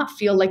did not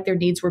feel like their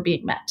needs were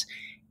being met.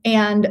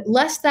 And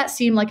lest that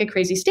seem like a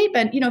crazy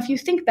statement, if you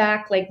think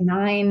back like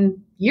 9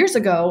 years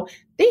ago,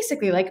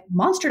 basically like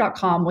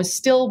Monster.com was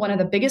still one of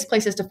the biggest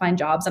places to find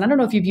jobs. And I don't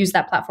know if you've used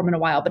that platform in a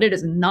while, but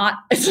it's not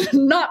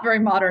very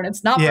modern.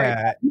 It's not very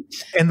modern.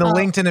 And the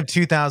LinkedIn of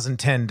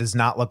 2010 does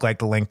not look like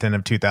the LinkedIn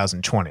of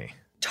 2020.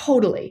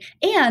 Totally.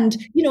 And,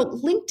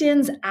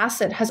 LinkedIn's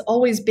asset has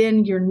always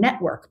been your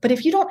network. But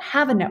if you don't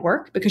have a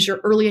network because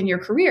you're early in your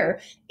career,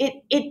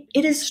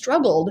 it has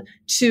struggled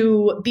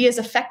to be as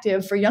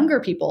effective for younger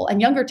people and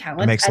younger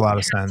talent. It makes a lot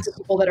of sense.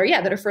 People that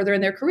are further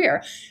in their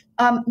career.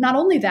 Not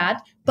only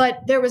that, but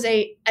there was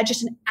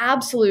just an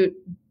absolute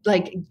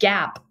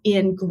gap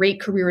in great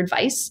career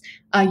advice.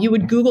 You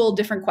would Google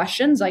different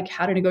questions like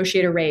how to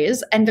negotiate a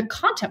raise, and the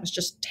content was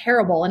just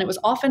terrible. And it was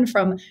often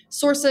from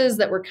sources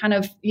that were kind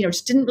of,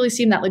 just didn't really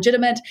seem that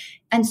legitimate.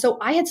 And so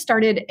I had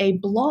started a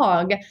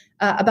blog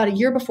about a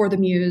year before the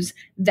Muse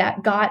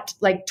that got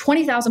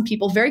 20,000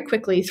 people very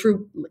quickly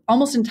through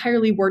almost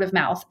entirely word of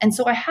mouth. And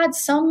so I had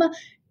some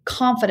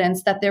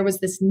confidence that there was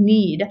this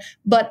need,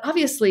 but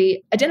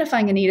obviously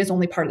identifying a need is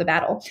only part of the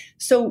battle.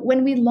 So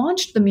when we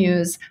launched the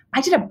Muse,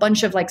 I did a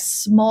bunch of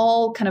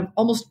small kind of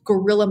almost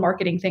guerrilla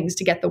marketing things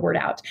to get the word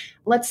out.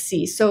 Let's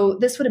see. So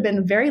this would have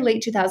been very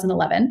late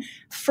 2011.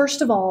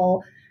 First of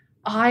all,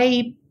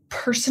 I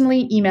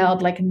personally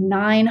emailed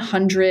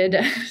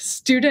 900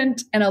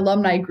 student and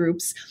alumni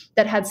groups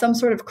that had some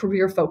sort of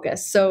career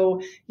focus.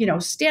 So,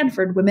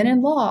 Stanford Women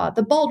in Law,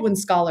 the Baldwin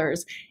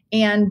Scholars,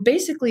 and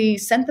basically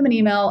sent them an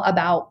email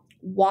about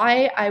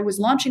why I was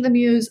launching the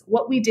Muse,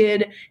 what we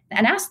did,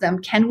 and asked them,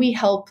 can we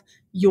help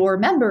your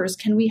members?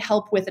 Can we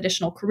help with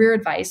additional career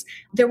advice?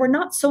 There were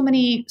not so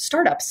many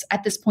startups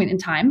at this point in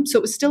time, so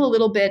it was still a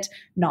little bit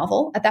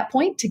novel at that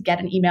point to get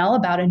an email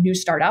about a new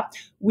startup.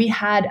 We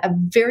had a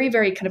very,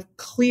 very kind of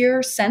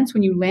clear sense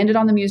when you landed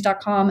on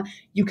themuse.com,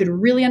 you could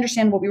really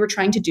understand what we were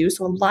trying to do.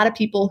 So a lot of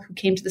people who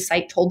came to the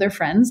site told their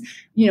friends.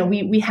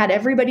 We had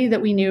everybody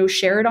that we knew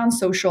share it on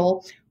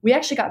social. We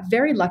actually got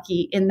very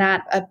lucky in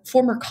that a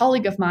former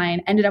colleague of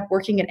mine ended up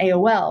working at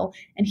AOL,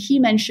 and he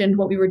mentioned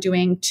what we were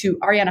doing to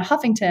Arianna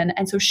Huffington.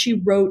 And so she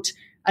wrote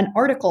an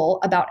article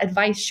about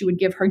advice she would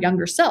give her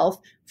younger self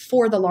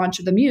for the launch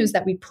of the Muse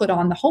that we put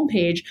on the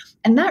homepage.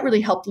 And that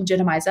really helped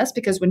legitimize us,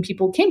 because when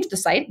people came to the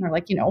site and they're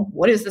like,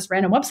 what is this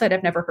random website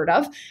I've never heard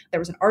of? There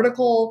was an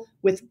article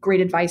with great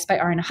advice by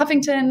Arianna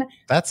Huffington.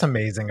 That's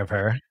amazing of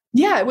her.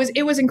 Yeah,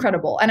 it was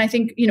incredible. And I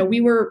think, we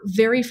were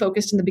very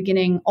focused in the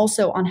beginning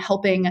also on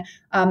helping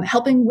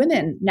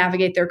women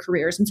navigate their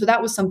careers. And so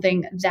that was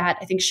something that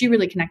I think she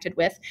really connected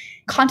with.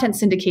 Content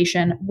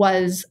syndication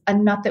was a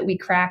nut that we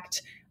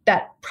cracked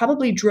that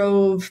probably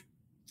drove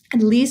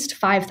at least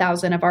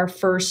 5,000 of our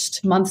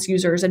first month's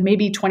users and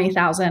maybe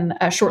 20,000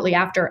 shortly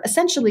after.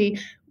 Essentially,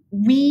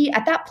 we,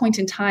 at that point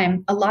in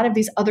time, a lot of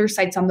these other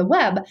sites on the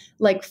web,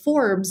 like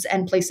Forbes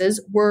and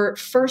places, were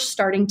first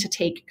starting to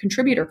take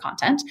contributor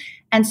content.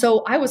 And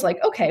so I was like,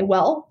 okay,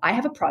 well, I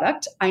have a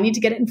product. I need to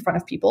get it in front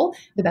of people.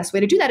 The best way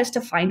to do that is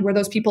to find where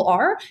those people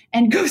are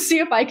and go see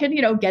if I can,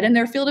 get in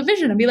their field of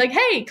vision and be like,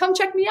 hey, come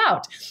check me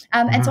out.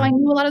 And so I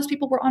knew a lot of those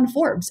people were on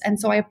Forbes. And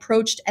so I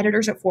approached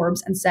editors at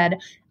Forbes and said,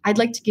 I'd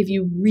like to give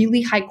you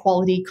really high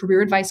quality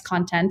career advice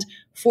content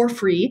for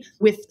free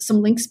with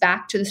some links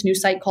back to this new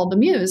site called The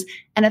Muse.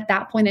 And at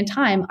that point in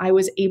time, I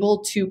was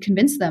able to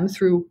convince them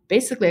through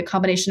basically a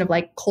combination of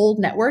cold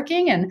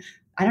networking and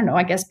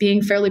I guess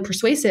being fairly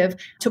persuasive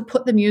to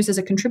put the Muse as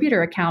a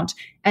contributor account.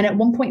 And at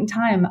one point in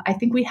time, I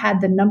think we had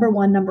the number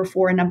 1, number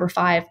 4, and number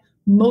 5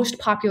 most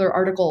popular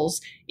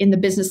articles in the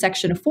business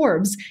section of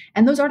Forbes.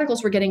 And those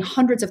articles were getting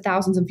hundreds of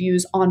thousands of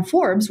views on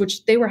Forbes,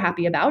 which they were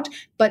happy about.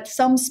 But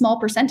some small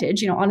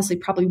percentage, honestly,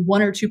 probably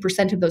 1 or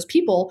 2% of those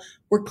people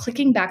were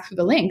clicking back through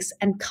the links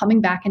and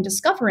coming back and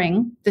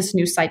discovering this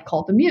new site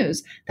called The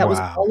Muse that was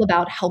all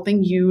about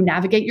helping you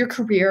navigate your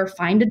career,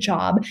 find a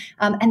job.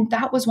 And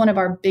that was one of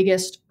our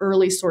biggest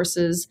early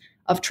sources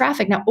of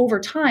traffic. Now, over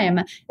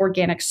time,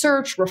 organic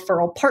search,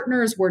 referral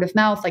partners, word of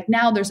mouth, like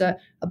now there's a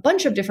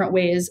bunch of different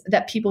ways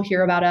that people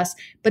hear about us.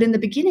 But in the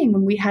beginning,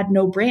 when we had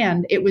no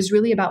brand, it was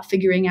really about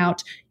figuring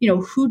out,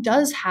 who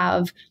does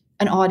have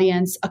an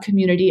audience, a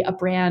community, a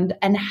brand,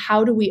 and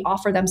how do we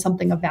offer them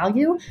something of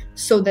value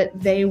so that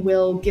they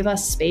will give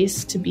us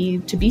space to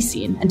be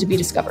seen and to be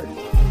discovered.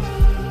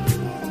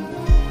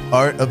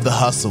 Art of the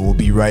Hustle will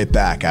be right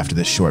back after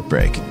this short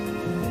break.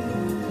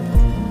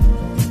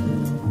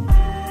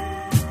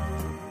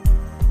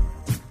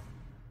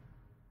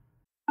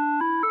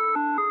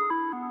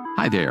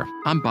 Hi there,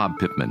 I'm Bob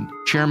Pittman,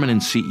 Chairman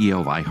and CEO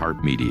of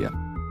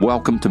iHeartMedia.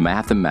 Welcome to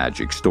Math and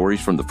Magic,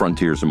 Stories from the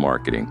Frontiers of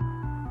Marketing.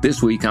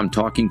 This week, I'm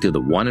talking to the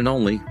one and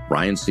only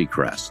Ryan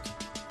Seacrest.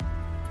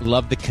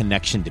 Love the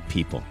connection to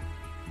people.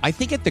 I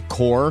think at the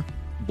core,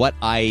 what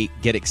I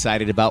get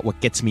excited about, what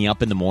gets me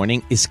up in the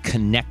morning, is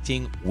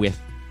connecting with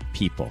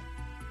people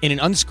in an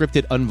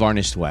unscripted,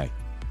 unvarnished way.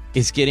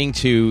 Is getting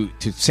to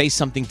say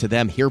something to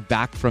them, hear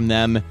back from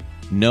them,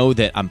 know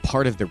that I'm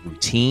part of the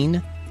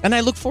routine. And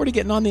I look forward to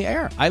getting on the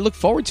air. I look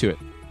forward to it.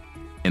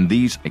 In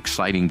these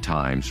exciting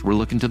times, we're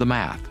looking to the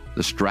math,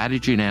 the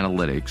strategy and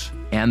analytics,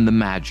 and the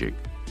magic,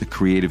 the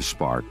creative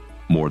spark,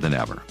 more than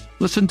ever.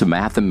 Listen to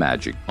Math and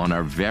Magic on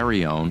our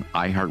very own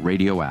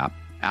iHeartRadio app,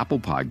 Apple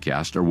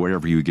Podcast, or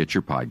wherever you get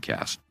your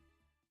podcast.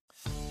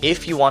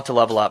 If you want to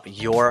level up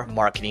your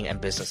marketing and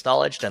business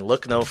knowledge, then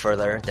look no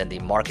further than the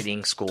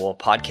Marketing School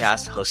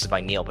podcast hosted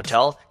by Neil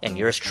Patel and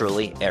yours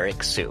truly,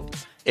 Eric Siu.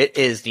 It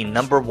is the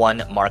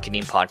 #1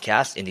 marketing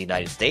podcast in the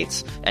United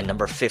States and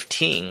number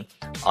 15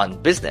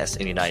 on business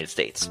in the United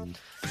States.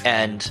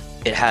 And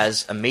it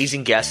has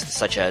amazing guests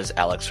such as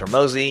Alex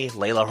Hormozi,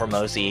 Layla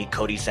Hormozi,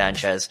 Cody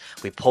Sanchez.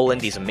 We pull in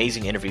these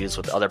amazing interviews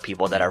with other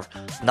people that are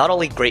not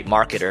only great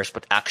marketers,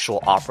 but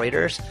actual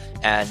operators.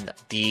 And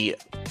the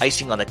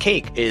icing on the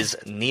cake is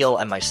Neil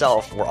and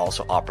myself were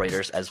also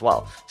operators as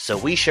well. So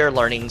we share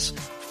learnings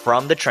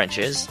from the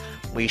trenches.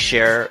 We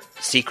share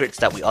secrets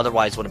that we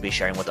otherwise wouldn't be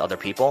sharing with other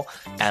people.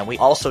 And we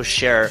also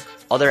share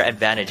other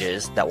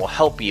advantages that will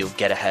help you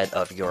get ahead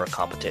of your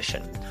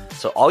competition.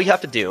 So all you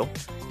have to do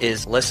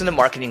is listen to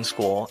Marketing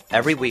School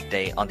every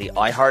weekday on the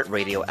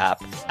iHeartRadio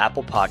app,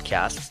 Apple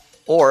Podcasts,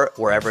 or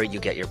wherever you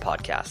get your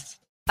podcasts.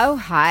 Oh,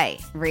 hi.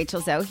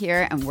 Rachel Zoe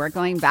here, and we're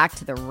going back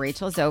to the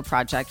Rachel Zoe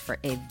Project for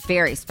a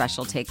very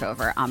special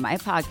takeover on my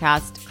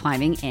podcast,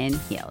 Climbing in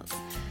Heels.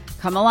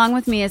 Come along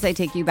with me as I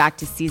take you back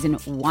to season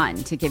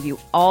 1 to give you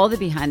all the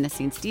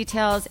behind-the-scenes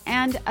details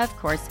and, of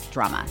course,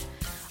 drama.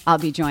 I'll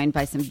be joined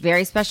by some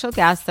very special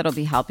guests that'll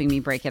be helping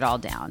me break it all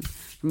down.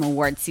 From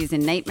award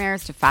season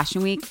nightmares to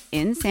Fashion Week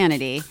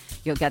insanity,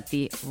 you'll get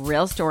the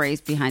real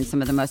stories behind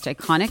some of the most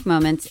iconic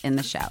moments in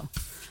the show.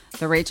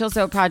 The Rachel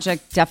Zoe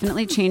Project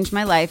definitely changed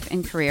my life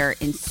and career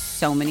in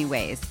so many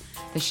ways.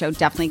 The show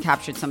definitely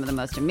captured some of the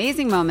most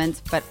amazing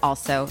moments, but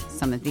also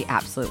some of the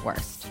absolute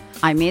worst.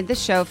 I made the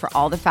show for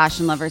all the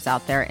fashion lovers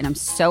out there, and I'm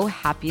so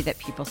happy that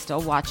people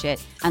still watch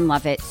it and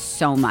love it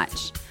so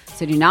much.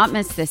 So do not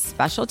miss this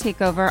special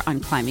takeover on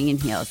Climbing in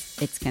Heels.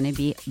 It's going to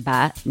be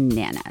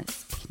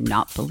bananas.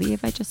 Cannot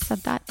believe I just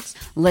said that.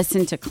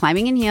 Listen to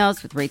Climbing in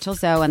Heels with Rachel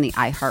Zoe on the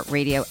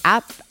iHeartRadio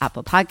app,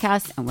 Apple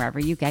Podcasts, and wherever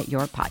you get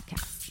your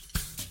podcasts.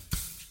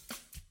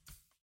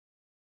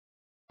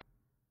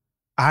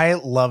 I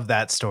love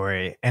that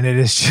story, and it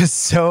is just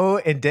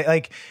so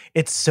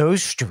it's so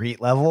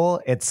street level.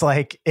 It's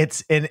like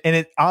and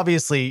it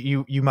obviously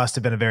you must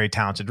have been a very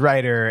talented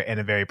writer and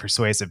a very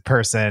persuasive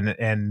person,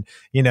 and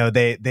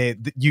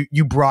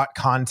you brought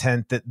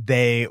content that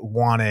they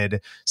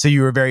wanted, so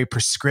you were very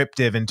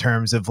prescriptive in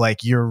terms of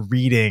like your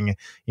reading,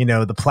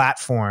 the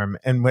platform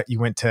and what you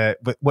went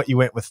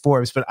with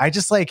Forbes. But I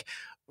just like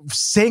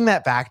saying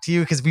that back to you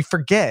because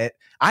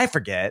I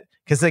forget,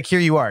 because like here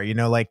you are,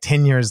 like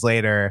 10 years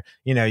later,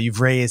 you've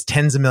raised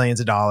tens of millions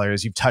of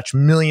dollars, you've touched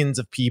millions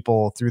of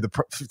people through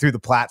the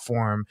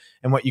platform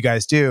and what you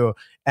guys do,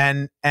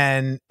 and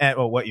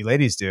what you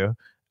ladies do.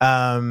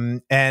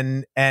 And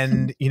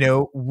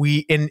you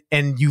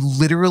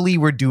literally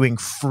were doing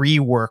free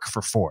work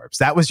for Forbes.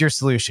 That was your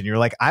solution. You're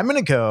like, I'm going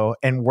to go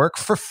and work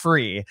for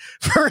free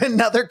for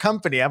another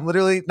company. I'm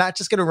literally not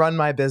just going to run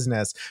my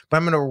business, but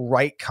I'm going to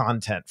write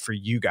content for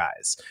you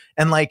guys.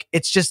 And like,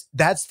 it's just,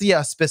 that's the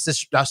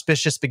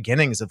auspicious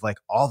beginnings of like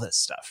all this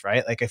stuff,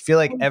 right? Like, I feel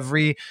like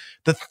the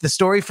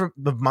story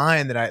of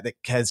mine that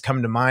has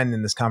come to mind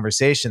in this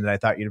conversation that I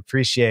thought you'd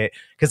appreciate,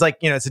 because like,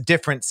 it's a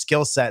different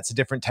skill set, it's a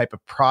different type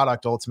of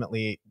product.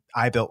 Ultimately,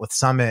 I built with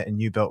Summit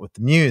and you built with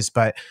the Muse.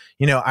 But,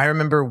 I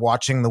remember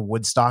watching the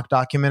Woodstock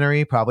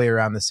documentary probably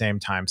around the same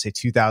time, say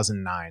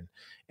 2009.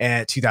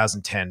 and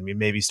 2010. We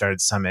maybe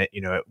started Summit,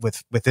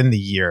 within the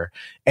year.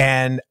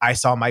 And I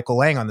saw Michael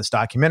Lang on this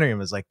documentary and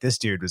was like, this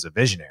dude was a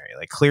visionary.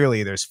 Like,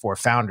 clearly there's 4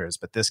 founders,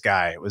 but this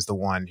guy was the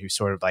one who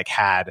sort of like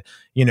had,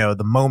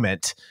 the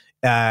moment.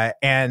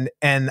 And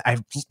I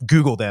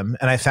Googled him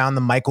and I found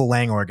the Michael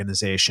Lang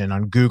organization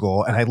on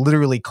Google, and I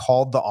literally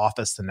called the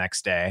office the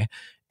next day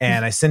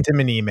and I sent him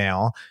an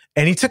email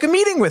and he took a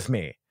meeting with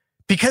me.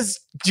 Because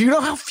do you know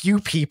how few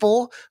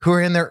people who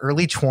are in their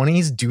early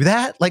 20s do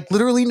that? Like,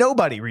 literally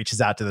nobody reaches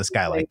out to this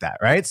guy like that,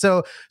 right?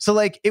 So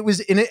like it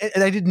was in it,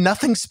 and I did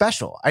nothing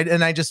special.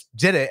 I just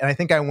did it, and I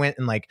think I went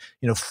in like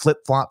flip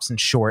flops and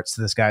shorts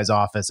to this guy's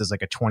office as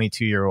like a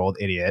 22-year-old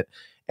idiot.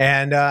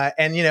 And I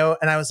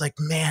was like,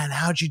 man,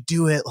 how'd you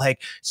do it?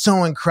 Like,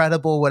 so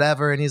incredible,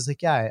 whatever. And he's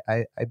like, yeah,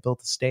 I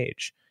built a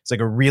stage. It's like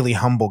a really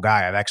humble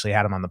guy. I've actually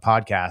had him on the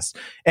podcast,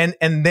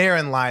 and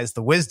therein lies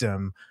the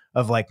wisdom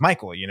of like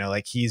Michael,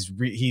 like he's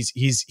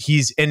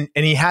and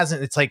he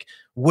hasn't, it's like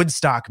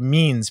Woodstock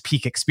means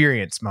peak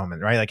experience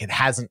moment, right? Like, it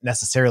hasn't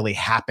necessarily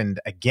happened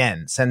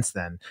again since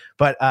then.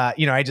 But,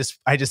 I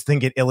just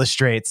think it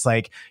illustrates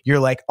like,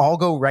 you're like, I'll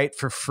go write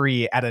for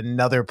free at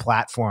another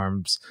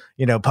platform's,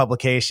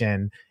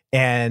 publication.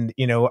 And,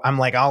 I'm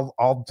like,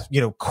 I'll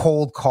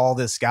cold call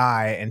this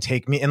guy and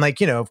take me. And like,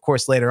 of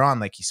course, later on,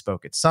 like he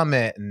spoke at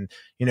Summit and,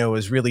 it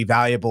was really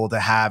valuable to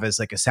have as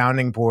like a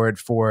sounding board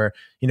for,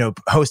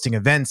 hosting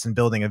events and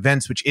building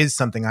events, which is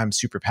something I'm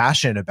super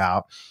passionate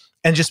about.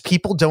 And just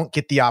people don't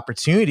get the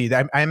opportunity.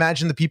 I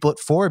imagine the people at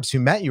Forbes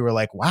who met you were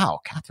like, wow,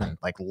 Catherine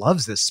like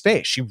loves this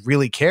space. She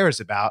really cares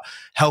about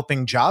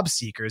helping job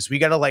seekers. We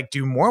got to like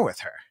do more with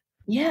her.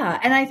 Yeah.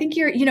 And I think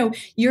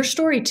your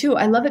story too,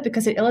 I love it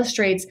because it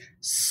illustrates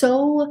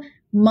so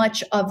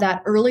much of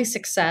that early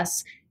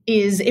success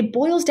it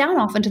boils down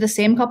often to the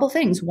same couple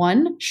things.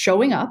 One,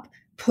 showing up,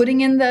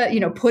 putting in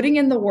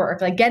the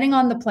work, like getting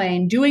on the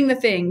plane, doing the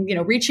thing,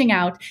 reaching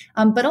out.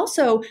 But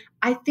also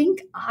I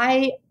think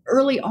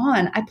early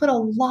on, I put a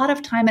lot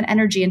of time and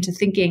energy into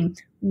thinking,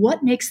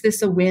 what makes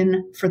this a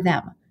win for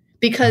them?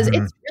 Because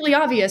it's really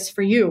obvious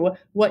for you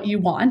what you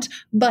want.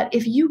 But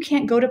if you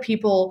can't go to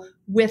people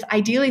with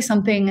ideally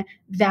something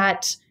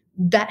that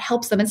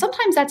helps them, and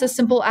sometimes that's as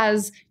simple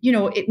as,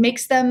 it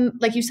makes them,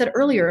 like you said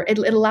earlier, it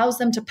allows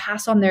them to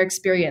pass on their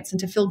experience and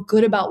to feel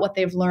good about what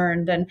they've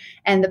learned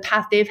and the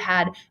path they've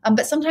had.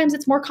 But sometimes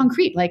it's more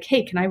concrete, like,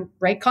 hey, can I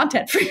write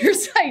content for your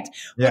site?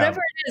 Yeah. Whatever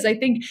it is, I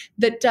think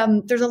that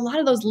there's a lot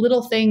of those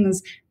little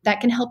things that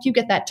can help you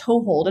get that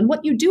toehold. And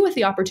what you do with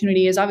the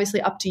opportunity is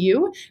obviously up to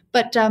you.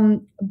 But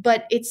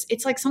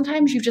it's like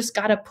sometimes you've just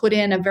got to put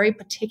in a very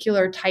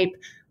particular type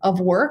of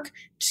work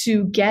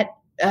to get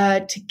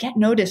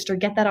noticed or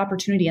get that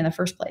opportunity in the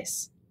first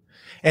place.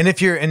 And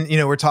if you're, and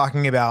we're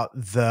talking about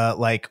the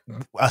like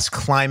us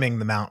climbing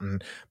the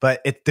mountain,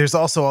 but there's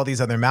also all these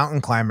other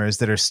mountain climbers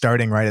that are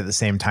starting right at the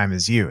same time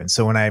as you. And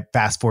so when I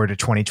fast forward to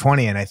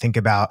 2020 and I think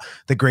about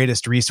the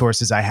greatest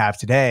resources I have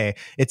today,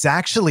 it's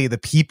actually the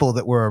people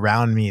that were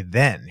around me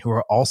then who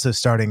are also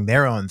starting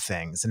their own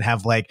things and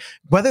have like,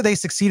 whether they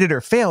succeeded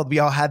or failed, we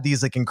all had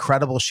these like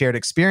incredible shared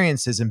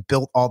experiences and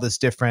built all this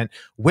different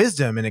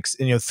wisdom and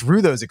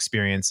through those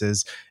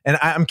experiences. And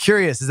I'm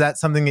curious, is that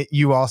something that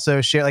you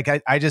also share? Like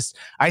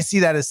I see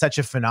that as such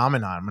a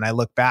phenomenon when I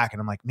look back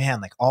and I'm like, man,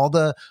 like all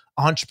the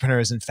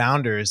entrepreneurs and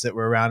founders that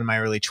were around in my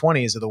early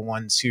 20s are the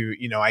ones who,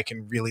 I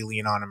can really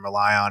lean on and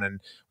rely on.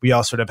 And we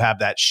all sort of have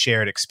that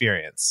shared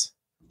experience.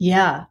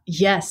 Yeah.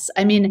 Yes.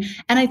 I mean,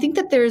 and I think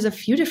that there's a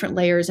few different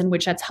layers in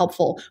which that's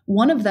helpful.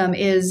 One of them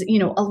is,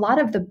 a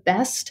lot of the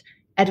best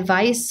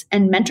advice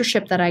and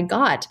mentorship that I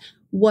got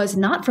was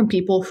not from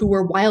people who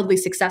were wildly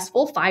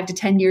successful 5 to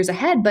 10 years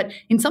ahead, but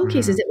in some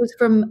cases it was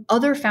from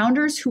other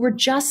founders who were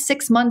just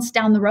 6 months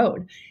down the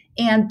road.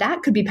 And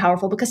that could be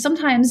powerful because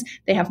sometimes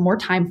they have more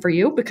time for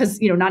you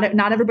because,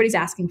 not everybody's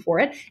asking for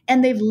it.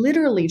 And they've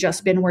literally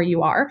just been where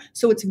you are.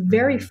 So it's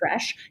very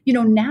fresh.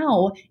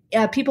 Now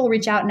people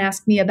reach out and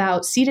ask me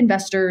about seed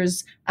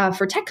investors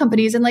for tech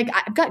companies. And like,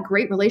 I've got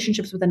great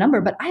relationships with a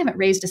number, but I haven't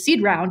raised a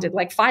seed round in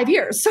like 5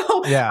 years.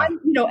 So yeah.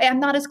 I'm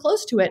not as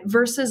close to it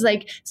versus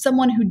like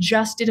someone who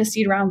just did a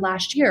seed round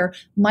last year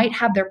might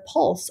have their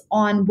pulse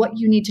on what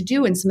you need to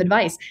do and some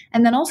advice.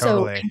 And then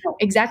also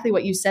exactly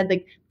what you said,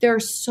 like there are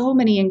so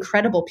many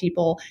incredible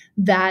people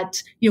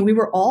that, we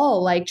were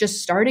all like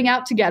just starting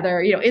out together,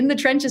 in the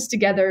trenches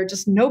together,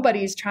 just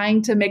nobody's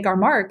trying to make our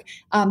mark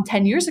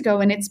 10 years ago.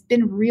 And it's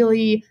been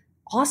really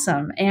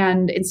awesome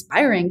and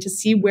inspiring to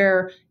see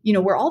where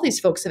all these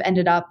folks have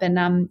ended up. And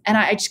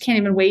I just can't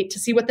even wait to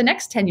see what the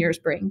next 10 years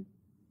bring.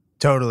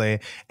 Totally.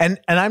 And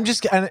I'm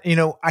just,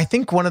 I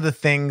think one of the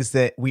things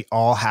that we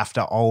all have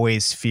to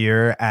always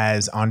fear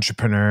as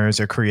entrepreneurs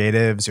or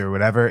creatives or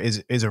whatever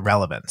is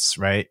irrelevance,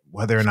 right?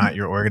 Whether or not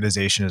your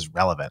organization is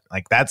relevant.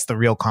 Like that's the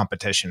real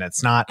competition.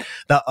 It's not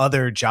the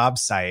other job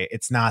site.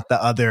 It's not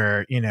the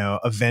other,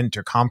 event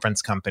or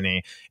conference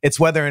company. It's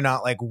whether or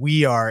not like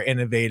we are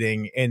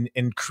innovating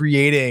in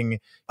creating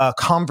a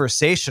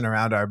conversation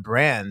around our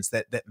brands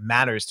that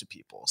matters to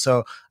people.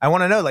 So I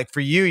want to know, like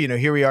for you,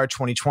 here we are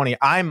 2020.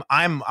 I'm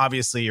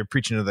obviously you're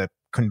preaching to the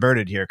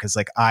converted here, because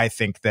like I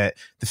think that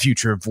the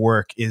future of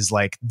work is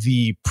like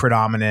the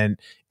predominant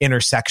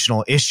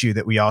intersectional issue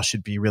that we all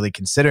should be really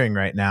considering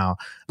right now.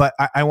 But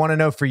I want to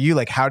know for you,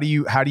 like how do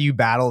you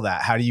battle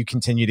that? How do you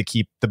continue to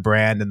keep the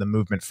brand and the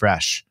movement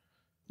fresh?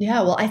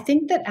 Yeah, well, I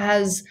think that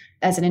as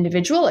an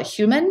individual, a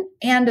human,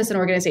 and as an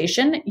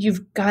organization,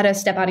 you've got to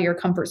step out of your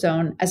comfort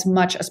zone as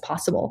much as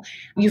possible.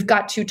 You've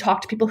got to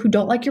talk to people who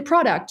don't like your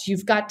product.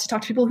 You've got to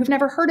talk to people who've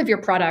never heard of your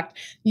product.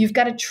 You've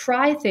got to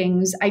try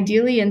things,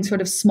 ideally in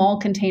sort of small,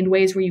 contained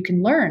ways where you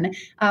can learn.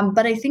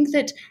 But I think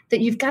that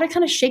you've got to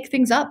kind of shake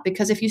things up,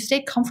 because if you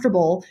stay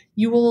comfortable,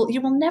 you will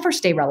never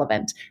stay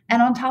relevant.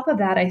 And on top of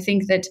that, I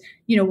think that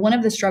one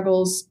of the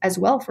struggles as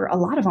well for a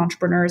lot of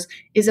entrepreneurs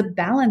is a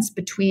balance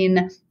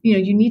between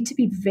you need to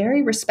be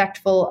very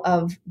respectful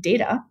of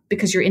data,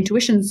 because your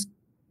intuition's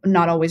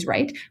not always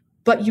right,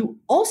 but you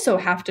also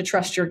have to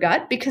trust your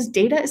gut, because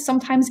data is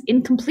sometimes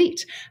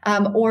incomplete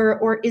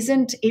or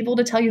isn't able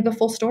to tell you the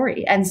full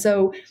story. And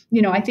so,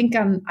 I think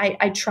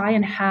I try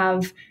and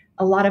have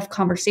a lot of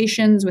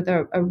conversations with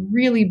a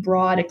really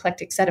broad,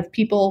 eclectic set of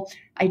people.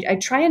 I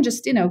try and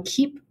just,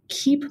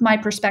 keep my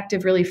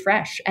perspective really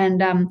fresh.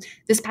 And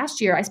this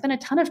past year, I spent a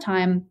ton of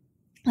time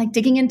like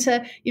digging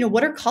into,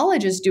 what are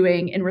colleges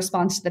doing in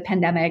response to the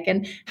pandemic,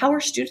 and how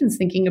are students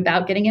thinking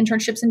about getting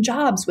internships and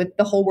jobs with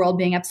the whole world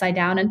being upside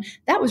down? And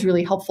that was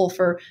really helpful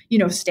for,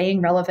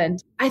 staying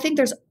relevant. I think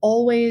there's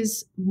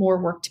always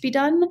more work to be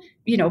done.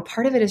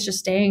 Part of it is just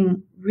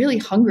staying really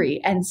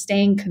hungry and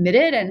staying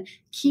committed and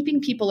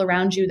keeping people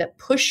around you that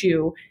push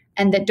you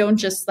and that don't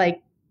just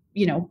like,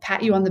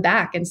 pat you on the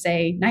back and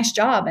say, nice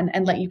job,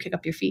 and let you kick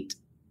up your feet.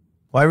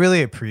 Well, I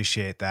really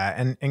appreciate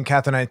that. And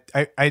Catherine,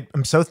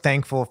 I'm so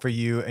thankful for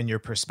you and your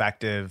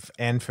perspective,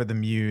 and for the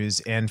Muse,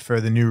 and for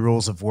the new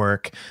rules of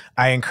work.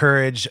 I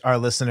encourage our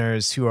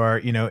listeners who are,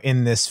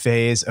 in this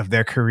phase of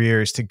their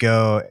careers to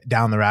go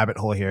down the rabbit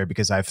hole here,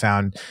 because I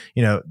found,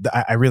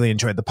 I really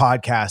enjoyed the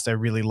podcast. I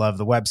really love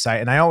the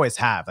website, and I always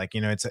have. Like,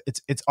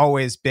 it's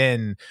always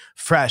been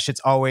fresh.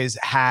 It's always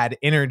had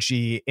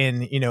energy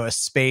in, a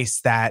space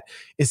that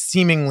is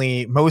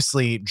seemingly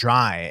mostly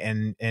dry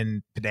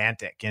and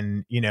pedantic,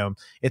 and,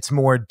 it's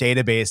more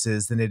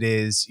databases than it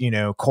is,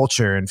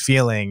 culture and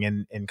feeling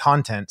and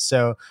content.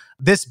 So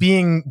this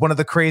being one of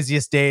the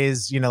craziest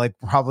days, like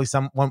probably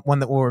one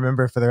that we'll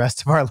remember for the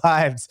rest of our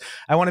lives,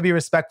 I want to be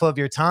respectful of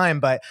your time.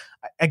 But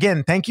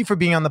again, thank you for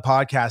being on the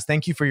podcast.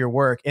 Thank you for your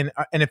work. And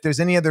if there's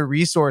any other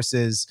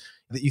resources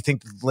that you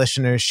think the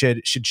listeners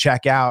should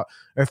check out,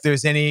 or if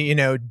there's any,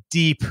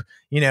 deep,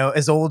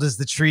 as old as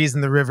the trees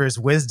and the rivers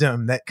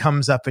wisdom that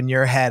comes up in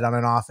your head on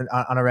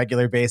a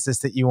regular basis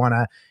that you want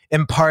to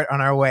impart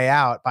on our way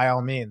out, by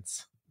all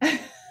means.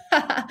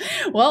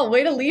 Well,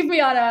 way to leave me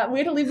on a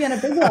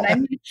big one. I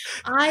mean,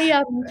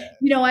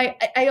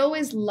 I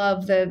always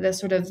love the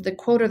sort of the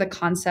quote or the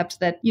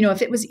concept that,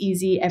 if it was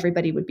easy,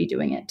 everybody would be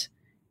doing it.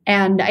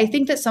 And I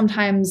think that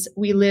sometimes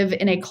we live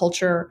in a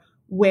culture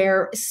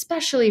where,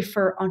 especially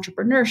for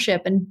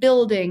entrepreneurship and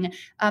building,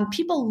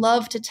 people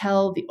love to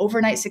tell the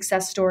overnight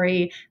success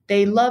story.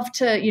 They love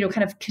to,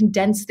 kind of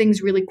condense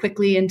things really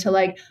quickly into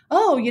like,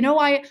 oh,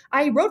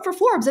 I wrote for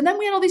Forbes and then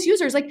we had all these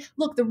users. Like,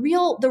 look, the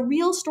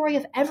real story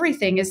of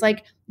everything is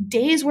like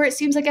days where it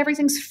seems like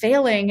everything's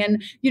failing,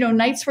 and,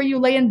 nights where you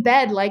lay in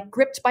bed, like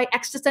gripped by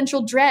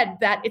existential dread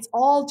that it's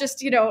all just,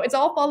 it's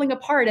all falling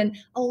apart. And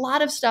a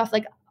lot of stuff,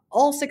 like,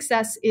 all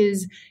success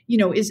is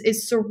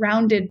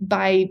surrounded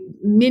by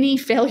many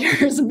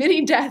failures,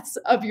 many deaths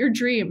of your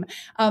dream.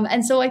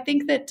 And so I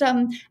think that,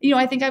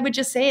 I think I would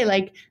just say,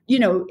 like,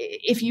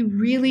 if you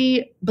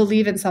really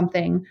believe in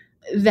something,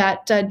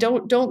 that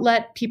don't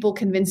let people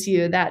convince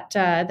you that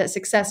that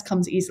success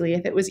comes easily.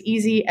 If it was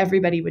easy,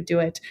 everybody would do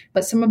it.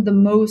 But some of the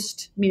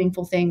most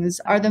meaningful things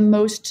are the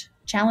most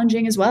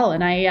challenging as well.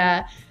 And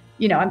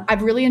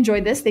I've really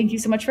enjoyed this. Thank you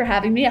so much for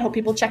having me. I hope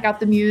people check out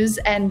the Muse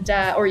and,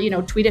 or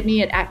tweet at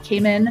me at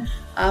Cayman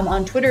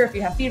on Twitter if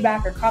you have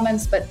feedback or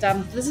comments. But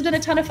this has been a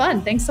ton of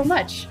fun. Thanks so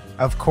much.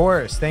 Of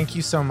course. Thank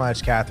you so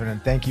much, Catherine.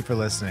 And thank you for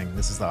listening.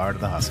 This is The Art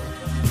of the Hustle.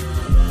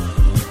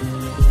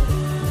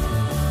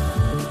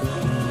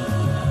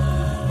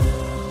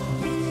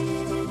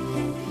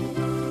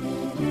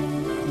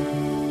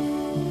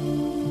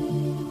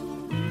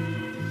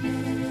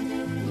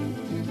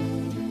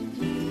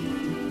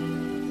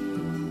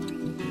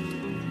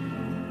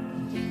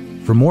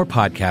 For more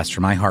podcasts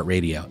from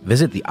iHeartRadio,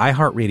 visit the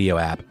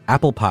iHeartRadio app,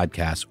 Apple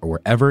Podcasts, or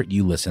wherever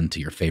you listen to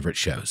your favorite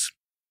shows.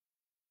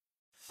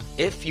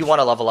 If you want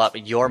to level up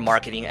your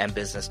marketing and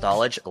business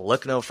knowledge,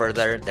 look no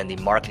further than the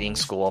Marketing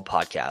School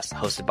podcast,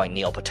 hosted by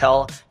Neil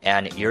Patel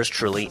and yours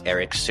truly,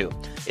 Eric Su.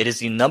 It is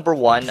the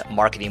 #1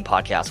 marketing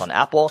podcast on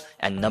Apple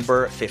and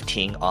number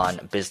 15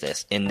 on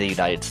business in the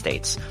United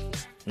States.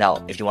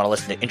 Now, if you want to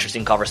listen to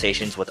interesting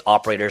conversations with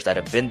operators that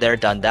have been there,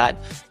 done that,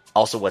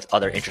 also with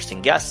other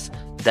interesting guests,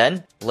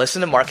 then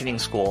listen to Marketing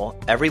School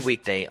every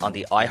weekday on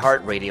the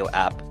iHeartRadio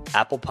app,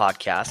 Apple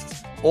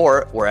Podcasts,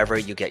 or wherever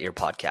you get your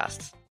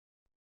podcasts.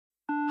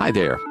 Hi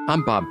there,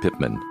 I'm Bob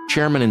Pittman,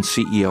 Chairman and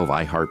CEO of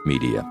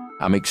iHeartMedia.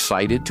 I'm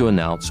excited to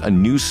announce a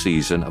new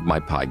season of my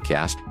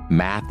podcast,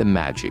 Math and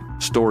Magic,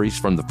 Stories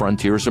from the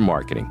Frontiers of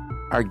Marketing.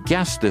 Our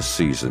guests this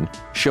season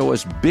show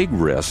us big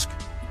risk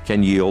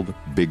can yield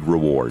big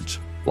rewards,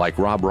 like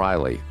Rob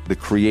Riley, the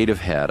creative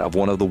head of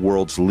one of the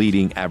world's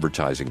leading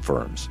advertising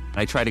firms.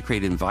 I try to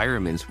create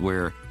environments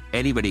where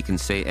anybody can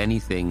say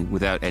anything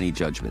without any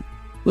judgment.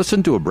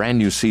 Listen to a brand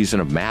new season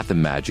of Math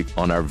and Magic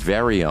on our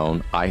very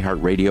own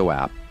iHeartRadio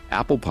app,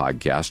 Apple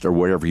Podcast, or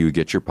wherever you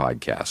get your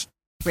podcast.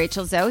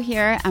 Rachel Zoe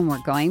here, and we're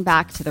going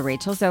back to the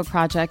Rachel Zoe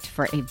Project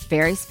for a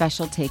very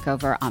special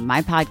takeover on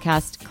my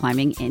podcast,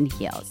 Climbing in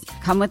Heels.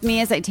 Come with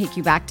me as I take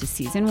you back to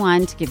season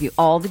 1 to give you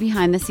all the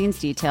behind-the-scenes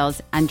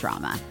details and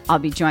drama. I'll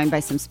be joined by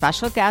some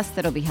special guests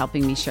that'll be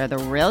helping me share the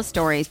real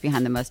stories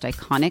behind the most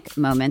iconic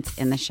moments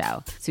in the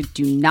show. So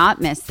do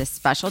not miss this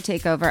special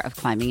takeover of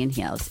Climbing in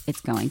Heels. It's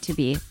going to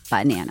be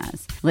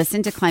bananas.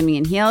 Listen to Climbing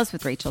in Heels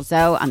with Rachel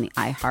Zoe on the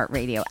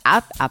iHeartRadio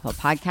app, Apple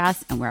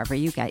Podcasts, and wherever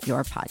you get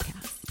your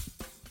podcasts.